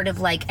that part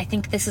of, like, I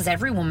think this is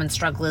every woman's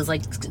struggle, is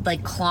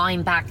like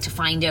clawing back to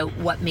find out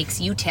what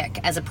makes you tick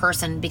as a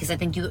person, because I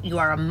think you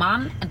are a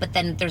mom, but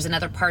then there's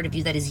another part of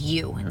you that is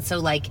you. And so,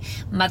 like,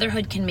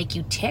 motherhood can make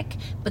you tick,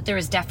 but there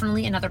is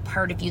definitely another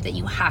part of you that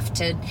you have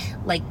to,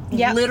 like,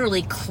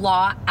 literally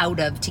claw out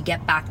of to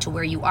get back to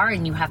where you are,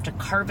 and you have to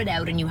carve it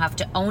out and you have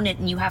to own it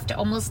and you have to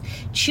almost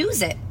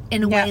choose it.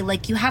 in a way.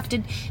 Like, you have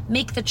to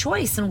make the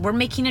choice, and we're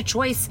making a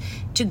choice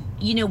to,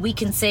 you know, we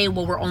can say,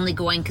 well, we're only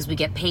going because we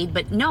get paid,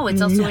 but no,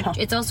 it's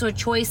also a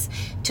choice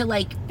to,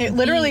 like, it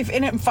literally,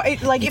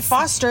 it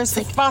fosters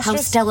how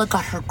Stella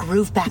got her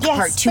groove back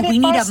part 2. We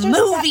need a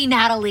movie,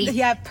 Natalie.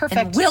 Yeah,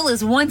 perfect. And Will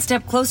is one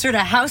step closer to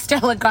how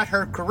Stella got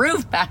her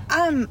groove back.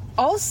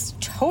 Also,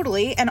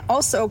 totally. And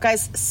also,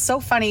 guys, so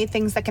funny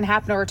things that can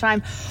happen over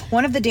time.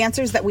 One of the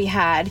dancers that we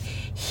had,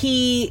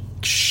 he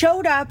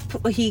showed up,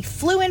 he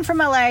flew in from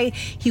LA,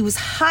 he was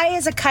high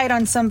as a kite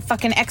on some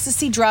fucking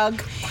ecstasy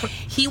drug.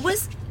 He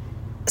was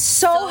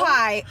so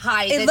high.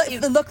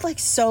 It looked like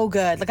so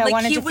good. Like, I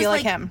wanted to feel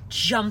like him.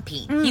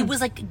 Jumping. He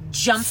was like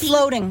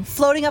jumping.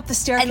 Floating up the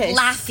staircase. And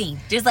laughing.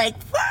 Just like,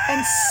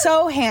 and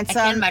so handsome.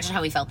 I can't imagine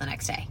how he felt the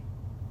next day.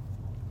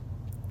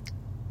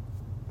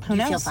 Who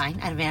knows? You feel fine?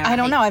 I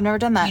don't know. I've never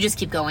done that. You just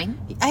keep going?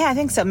 Yeah, I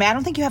think so. Man, I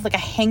don't think you have like a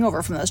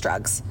hangover from those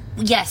drugs.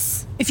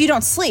 Yes. If you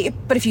don't sleep,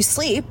 but if you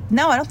sleep,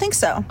 no, I don't think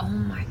so. Oh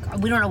my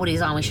God. We don't know what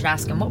he's on. We should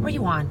ask him. What were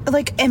you on?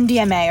 Like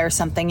MDMA or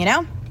something, you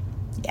know?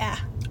 Yeah.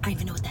 I don't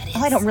even know what that is. Oh,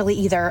 I don't really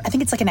either. I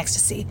think it's like an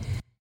ecstasy.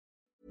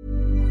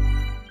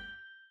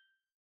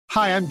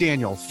 Hi, I'm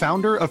Daniel,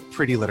 founder of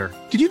Pretty Litter.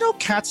 Did you know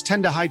cats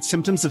tend to hide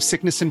symptoms of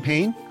sickness and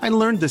pain? I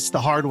learned this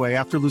the hard way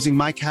after losing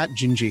my cat,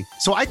 Gingy.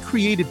 So I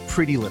created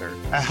Pretty Litter,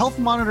 a health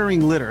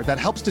monitoring litter that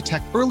helps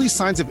detect early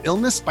signs of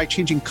illness by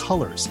changing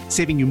colors,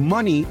 saving you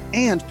money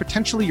and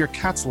potentially your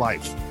cat's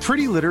life.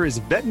 Pretty Litter is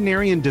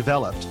veterinarian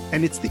developed,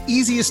 and it's the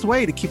easiest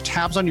way to keep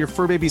tabs on your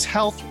fur baby's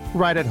health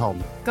right at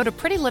home. Go to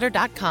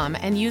prettylitter.com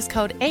and use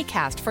code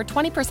ACAST for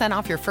 20%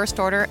 off your first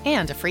order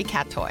and a free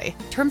cat toy.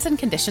 Terms and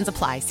conditions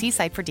apply. See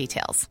site for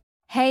details.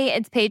 Hey,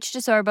 it's Paige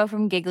DeSorbo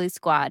from Giggly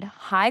Squad.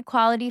 High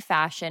quality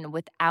fashion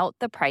without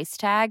the price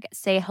tag.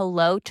 Say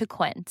hello to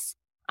Quince.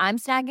 I'm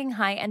snagging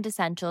high-end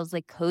essentials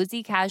like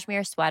cozy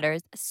cashmere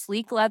sweaters,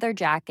 sleek leather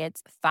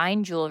jackets,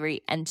 fine jewelry,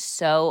 and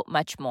so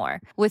much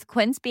more. With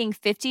Quince being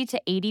 50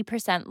 to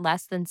 80%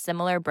 less than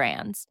similar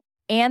brands.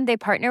 And they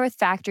partner with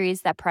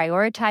factories that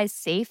prioritize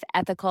safe,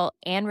 ethical,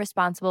 and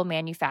responsible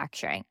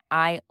manufacturing.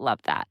 I love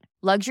that.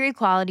 Luxury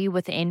quality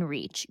within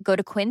reach. Go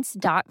to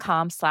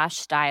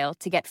quince.com/style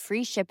to get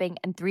free shipping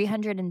and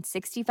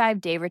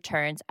 365-day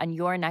returns on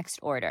your next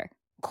order.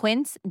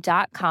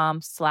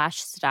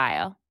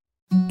 Quince.com/style.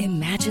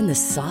 Imagine the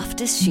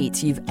softest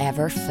sheets you've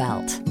ever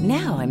felt.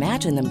 Now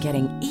imagine them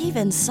getting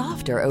even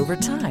softer over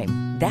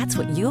time. That's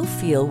what you'll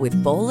feel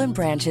with Boll &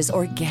 Branch's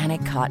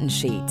organic cotton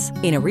sheets.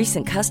 In a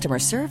recent customer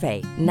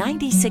survey,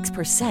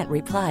 96%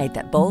 replied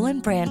that Boll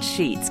 & Branch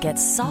sheets get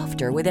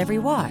softer with every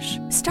wash.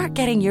 Start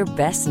getting your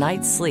best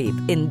night's sleep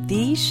in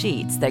these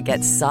sheets that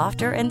get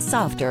softer and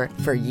softer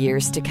for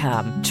years to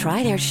come.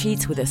 Try their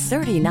sheets with a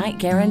 30-night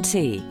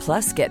guarantee.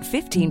 Plus, get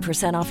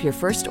 15% off your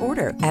first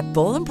order at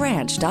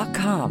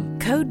bollandbranch.com.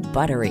 Code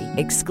BUTTERY.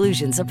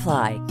 Exclusions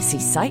apply. See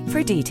site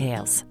for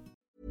details.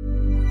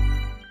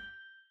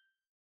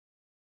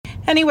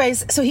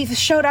 Anyways, so he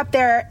showed up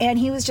there and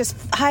he was just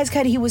high as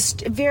kite. He was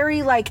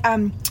very like,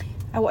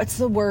 what's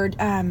the word?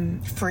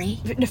 Free?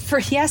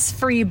 Yes,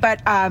 free,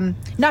 but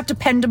not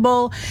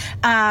dependable.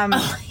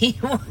 He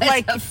was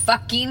like a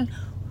fucking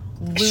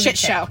lunatic. Shit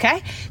show,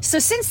 okay? So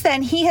since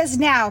then, he has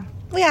now,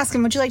 we asked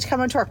him, would you like to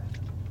come on tour?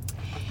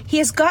 He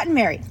has gotten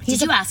married.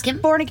 Did you ask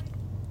him?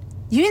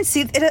 You didn't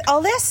see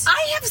all this?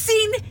 I have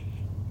seen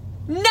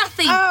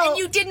nothing, and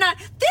you did not.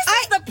 This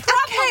is the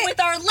problem with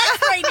our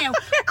life right now.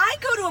 I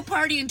go to a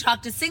party and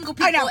talk to single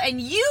people, and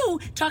you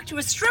talk to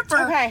a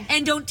stripper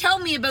and don't tell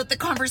me about the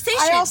conversation.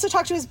 I also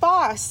talked to his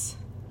boss.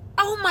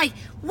 Oh my,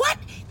 what?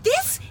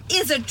 This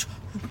is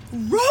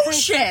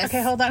atrocious.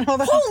 Okay, hold on.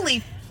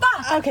 Holy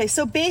fuck. Okay,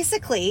 so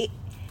basically,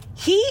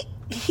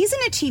 he's in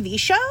a TV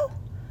show,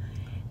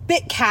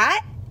 Bit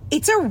Cat.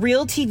 It's a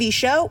real TV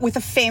show with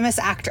a famous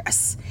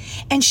actress.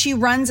 And she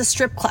runs a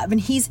strip club, and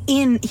he's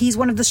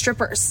one of the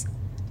strippers.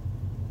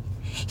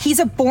 He's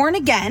a born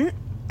again.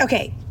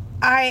 Okay,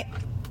 I'm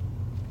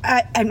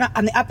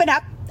on the up and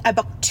up. I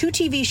booked 2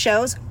 TV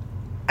shows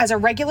as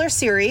a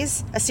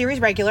series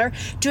regular,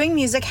 doing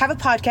music, have a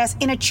podcast,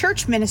 in a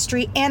church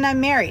ministry, and I'm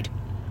married.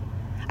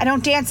 I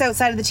don't dance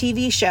outside of the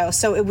TV show,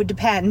 so it would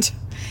depend.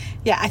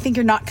 Yeah, I think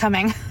you're not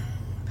coming.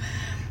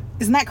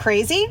 Isn't that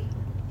crazy?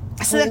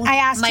 So then I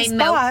asked his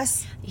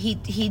boss.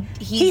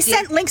 He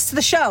sent links to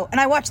the show,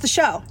 and I watched the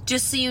show.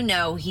 Just so you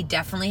know, he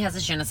definitely has a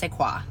je ne sais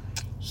quoi.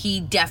 He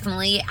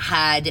definitely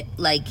had,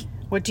 like...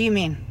 What do you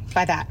mean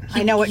by that?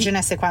 I know what je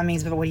ne sais quoi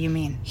means, but what do you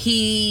mean?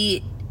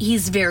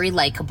 He's very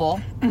likable.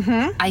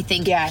 Mm-hmm. I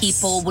think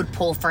people would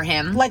pull for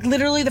him. Like,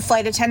 literally, the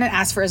flight attendant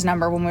asked for his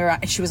number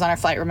when she was on our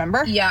flight,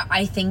 remember? Yeah,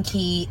 I think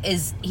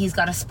he's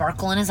got a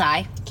sparkle in his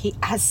eye. He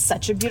has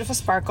such a beautiful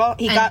sparkle.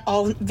 He got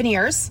all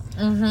veneers.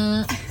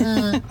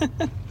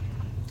 Mm-hmm.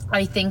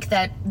 I think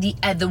that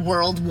the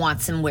world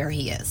wants him where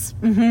he is.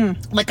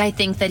 Mm-hmm. Like, I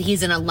think that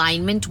he's in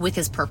alignment with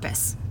his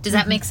purpose. Does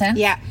that make sense?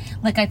 Yeah.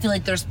 Like, I feel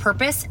like there's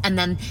purpose, and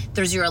then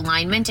there's your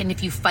alignment, and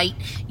if you fight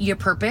your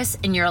purpose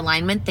and your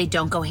alignment, they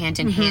don't go hand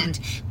in hand.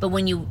 But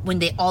when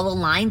they all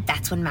align,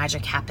 that's when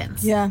magic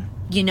happens. Yeah.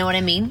 You know what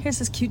I mean? Here's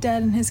his cute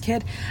dad and his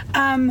kid.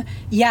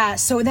 Yeah,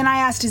 so then I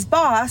asked his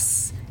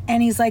boss,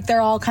 and he's like,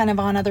 they're all kind of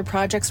on other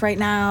projects right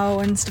now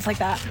and stuff like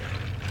that.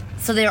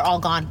 So they're all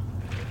gone.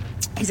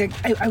 He's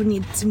like, I would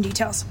need some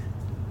details.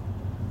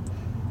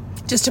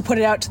 Just to put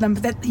it out to them.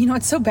 But that, you know,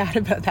 it's so bad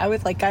about that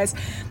with, like, guys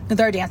with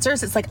our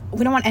dancers. It's like,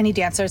 we don't want any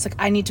dancers. Like,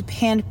 I need to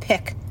hand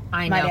pick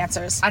my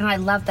dancers. And I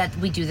love that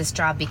we do this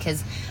job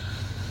because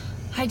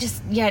I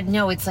just,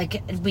 it's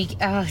like,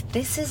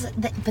 this is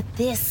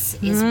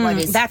what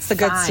is That's the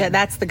good fun. stuff.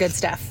 That's the good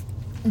stuff.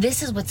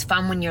 This is what's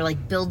fun when you're,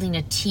 like, building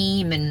a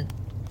team and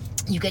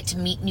you get to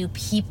meet new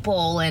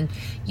people. And,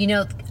 you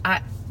know,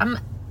 I'm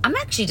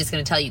actually just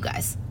going to tell you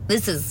guys,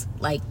 this is,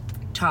 like,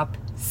 top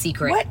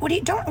secret. What are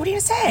you gonna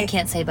say? I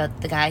can't say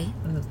about the guy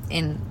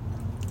in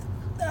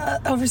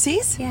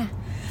overseas. Yeah,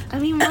 I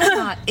mean, why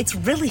not? It's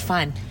really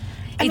fun.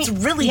 It's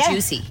really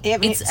juicy.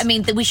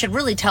 We should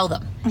really tell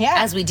them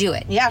as we do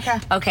it. Yeah.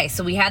 Okay.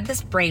 So we had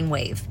this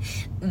brainwave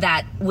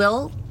that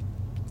Will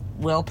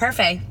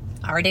Parfait,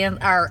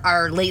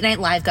 our late night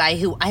live guy.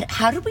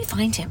 How did we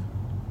find him?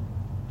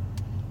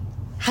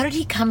 How did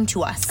he come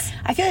to us?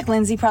 I feel like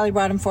Lindsay probably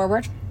brought him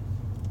forward.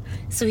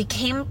 So he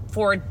came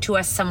forward to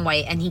us some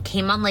way, and he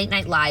came on Late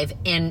Night Live,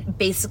 and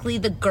basically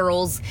the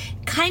girls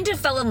kind of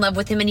fell in love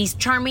with him, and he's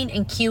charming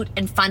and cute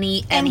and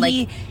funny. And like,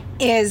 he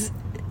is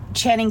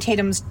Channing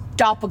Tatum's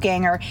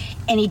doppelganger,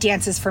 and he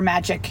dances for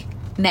Magic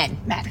Men.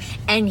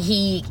 And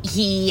the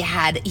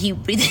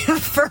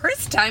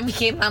first time he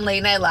came on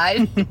Late Night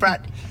Live,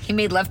 he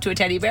made love to a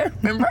teddy bear,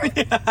 remember?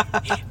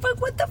 But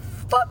what the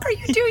fuck are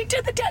you doing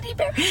to the teddy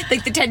bear?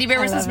 Like, the teddy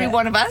bear was supposed to be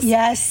one of us?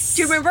 Yes.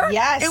 Do you remember?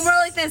 Yes. And we're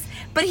like this.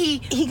 But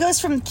he goes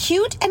from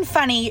cute and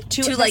funny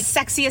to the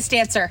sexiest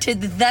dancer. To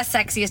the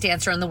sexiest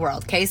dancer in the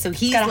world, okay? So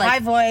he's got a like, high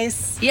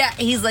voice. Yeah,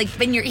 he's like,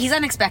 he's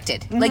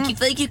unexpected. Mm-hmm. Like, you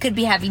feel like you could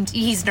be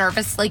he's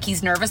nervous. Like,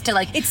 he's nervous to,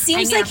 like, it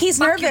seems like he's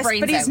nervous,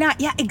 but he's not.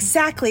 Yeah,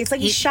 exactly. It's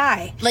like he's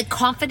shy. Like,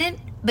 confident.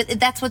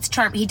 But that's what's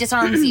charm. He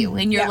disarms you,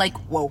 and you're like,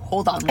 whoa,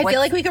 hold on. I feel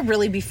like we could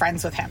really be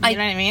friends with him. You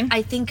know what I mean?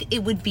 I think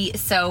it would be,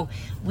 so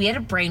we had a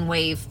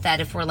brainwave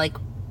that if we're like,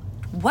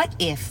 what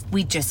if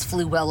we just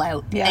flew Will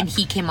out and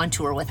he came on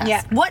tour with us?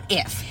 Yeah. What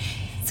if?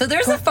 So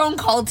there's a phone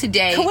call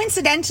today.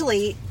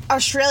 Coincidentally,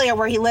 Australia,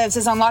 where he lives,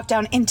 is on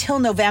lockdown until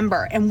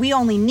November, and we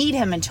only need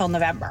him until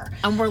November.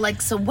 And we're like,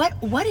 so what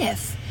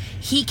if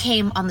he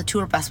came on the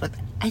tour bus with,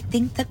 I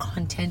think the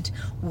content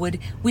we'd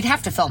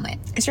have to film it.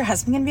 Is your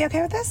husband going to be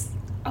okay with this?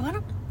 Oh, I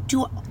don't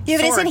do. Yeah,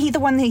 but isn't he the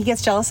one that he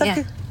gets jealous of?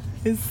 Yeah.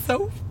 It's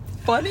so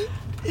funny.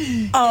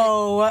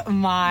 Oh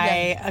my!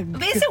 Yeah.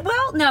 Is it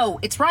Will? No,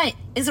 it's Ryan.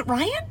 Is it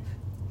Ryan?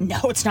 No,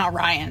 it's not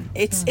Ryan.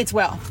 It's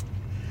Will,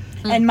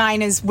 and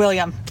mine is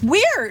William.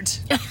 Weird.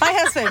 My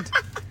husband.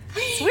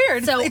 It's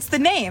weird. So it's the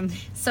name.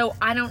 So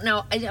I don't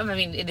know. I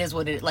mean, it is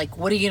what it. Like,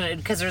 what are you gonna?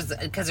 Because there's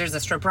a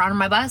stripper on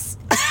my bus.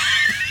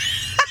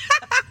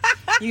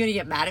 You gonna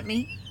get mad at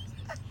me?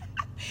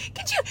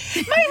 Could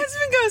you? My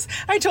husband goes,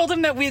 I told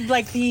him that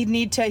he'd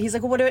need to, he's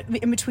like, well, what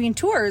in between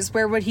tours,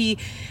 where will he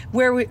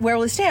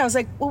stay? I was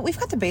like, well, we've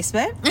got the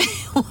basement.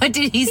 What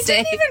did he say?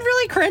 He didn't even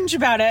really cringe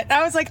about it.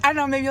 I was like, I don't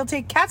know, maybe he'll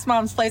take Kat's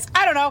mom's place.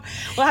 I don't know.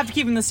 We'll have to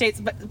keep him in the States,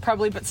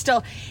 but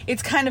still,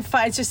 it's kind of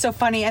fun. It's just so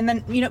funny. And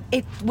then, you know,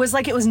 it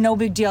was no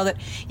big deal that,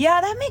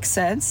 that makes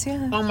sense.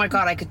 Yeah. Oh my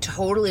God, I could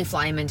totally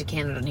fly him into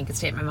Canada and he could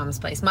stay at my mom's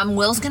place. Mom,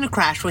 Will's going to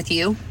crash with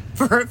you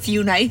for a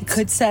few nights.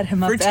 Could set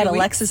him up at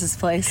Alexis's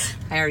place.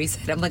 I already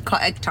said, I'm like,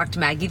 I talked to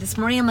Maggie this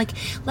morning. I'm like,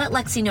 let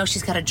Lexi know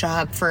she's got a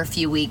job for a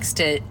few weeks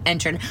to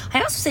enter.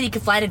 I also said he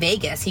could fly to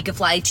Vegas. He could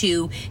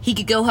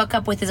go hook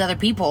up with his other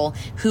people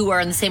who are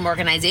in the same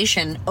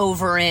organization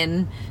over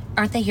in,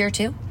 aren't they here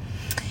too?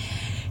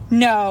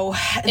 No,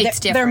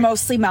 it's different. They're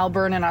mostly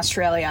Melbourne and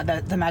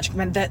Australia. The Magic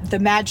Men, the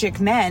Magic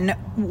Men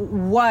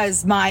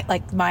was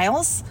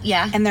Miles.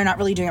 Yeah, and they're not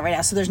really doing it right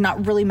now. So there's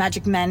not really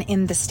Magic Men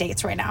in the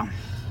States right now.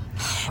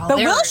 But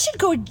Will should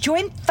go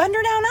join Thunder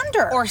Down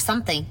Under. Or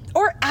something.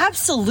 Or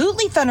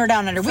absolutely Thunder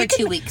Down Under. For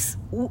 2 weeks.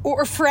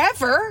 Or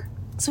forever.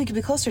 So he could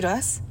be closer to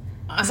us.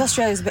 Because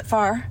Australia's a bit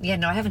far. Yeah,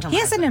 no, I haven't told him.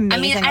 He has an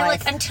amazing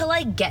life.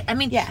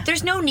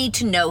 There's no need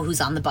to know who's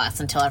on the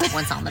bus until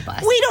everyone's on the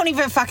bus. We don't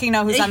even fucking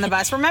know who's on the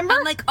bus, remember?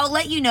 I'm like, I'll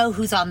let you know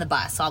who's on the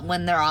bus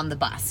when they're on the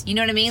bus. You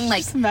know what I mean?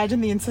 Like, just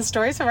imagine the Insta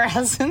stories of our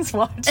husbands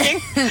watching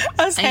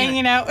us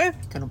hanging out with.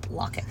 Gonna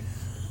block it.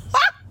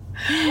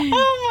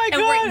 Oh my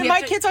God!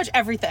 My kids watch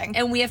everything,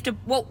 and we have to.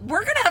 Well,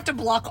 we're gonna have to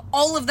block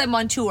all of them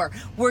on tour.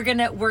 We're going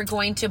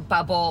to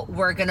bubble.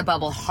 We're gonna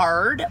bubble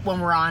hard when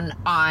we're on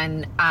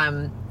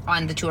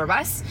the tour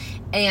bus,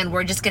 and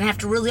we're just gonna have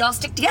to really all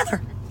stick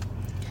together.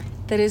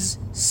 That is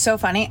so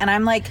funny, and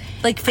I'm like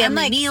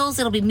family meals.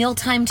 It'll be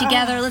mealtime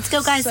together. Let's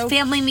go, guys! So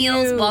family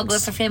meals. We'll all go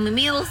for family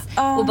meals.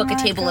 We'll book a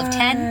table of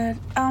 10.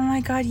 Oh my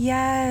God,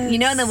 yes! You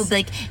know, and then we'll be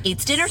like,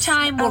 it's dinner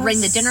time. We'll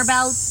ring the dinner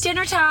bell.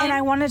 Dinner time. And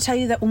I want to tell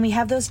you that when we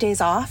have those days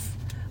off,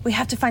 we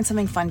have to find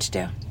something fun to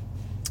do.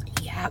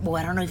 Yeah. Well,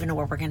 I don't even know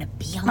where we're gonna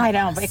be on. I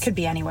know, but it could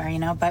be anywhere, you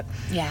know. But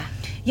yeah.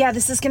 Yeah,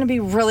 this is going to be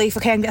really...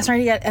 Okay, I'm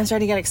starting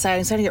to get excited.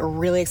 I'm starting to get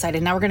really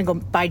excited. Now we're going to go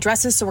buy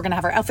dresses, so we're going to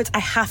have our outfits. I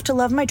have to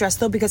love my dress,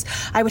 though, because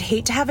I would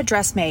hate to have a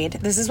dress made.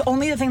 This is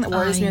only the thing that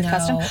worries me with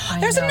custom.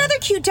 There's another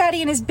cute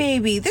daddy and his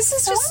baby. This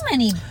is just... So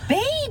many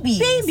babies.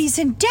 Babies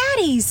and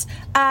daddies.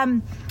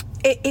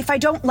 If I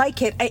don't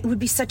like it, it would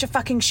be such a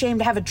fucking shame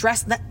to have a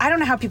dress. I don't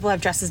know how people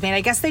have dresses made. I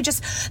guess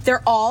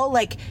they're all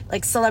like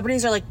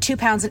celebrities are like 2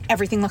 pounds and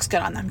everything looks good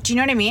on them. Do you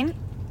know what I mean?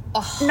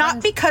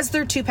 Not because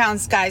they're 2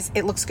 pounds, guys.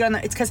 It looks good on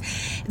them. It's because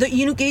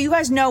you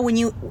guys know when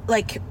you're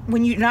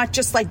not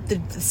just like the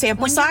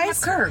sample size. When you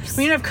have curves.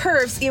 When you have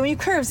curves, when you have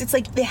curves, it's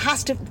like it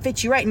has to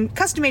fit you right. And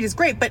custom made is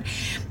great, but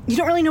you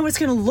don't really know what it's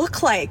going to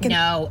look like. And,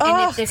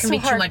 and there can be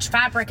too much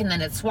fabric, and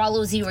then it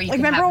swallows you. Or you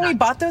remember when we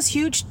bought those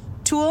huge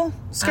tulle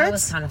skirts? That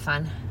was kind of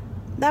fun.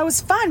 That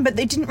was fun, but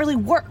they didn't really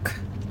work.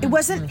 It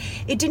wasn't.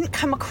 It didn't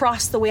come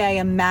across the way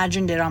I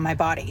imagined it on my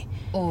body.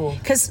 Oh,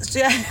 because.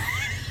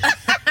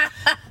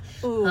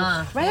 Ooh.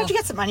 Might have to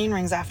get some onion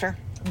rings after.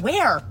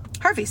 Where?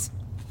 Harvey's.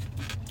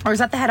 Or is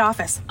that the head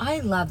office?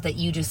 I love that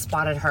you just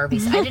spotted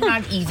Harvey's. I did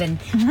not even.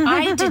 Oh,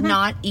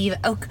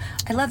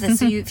 I love this.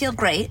 So you feel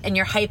great and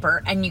you're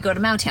hyper and you go to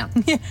Mountown.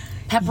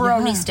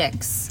 Pepperoni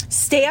sticks.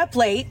 Stay up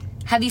late.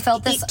 Have you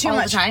felt this all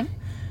the time?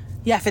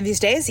 Yeah, for these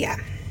days, yeah.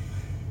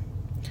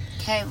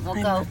 Okay, we'll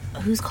go.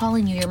 Who's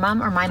calling you? Your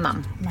mom or my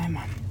mom? My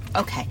mom.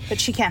 Okay. But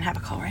she can't have a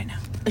call right now.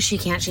 She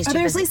can't. She's too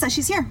there's busy. Lisa.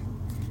 She's here.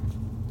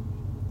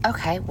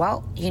 Okay,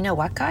 well, you know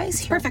what,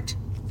 guys? Perfect.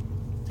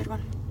 Good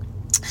one.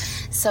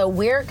 So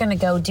we're going to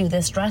go do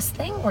this dress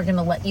thing. We're going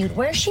to let you...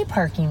 Where's she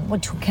parking?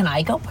 Can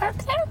I go park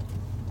there?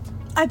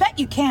 I bet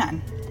you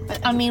can. But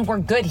I mean, we're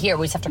good here.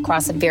 We just have to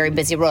cross a very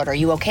busy road. Are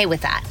you okay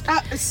with that?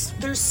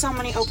 There's so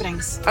many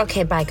openings.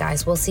 Okay, bye,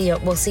 guys. We'll see you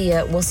on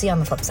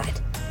the flip side.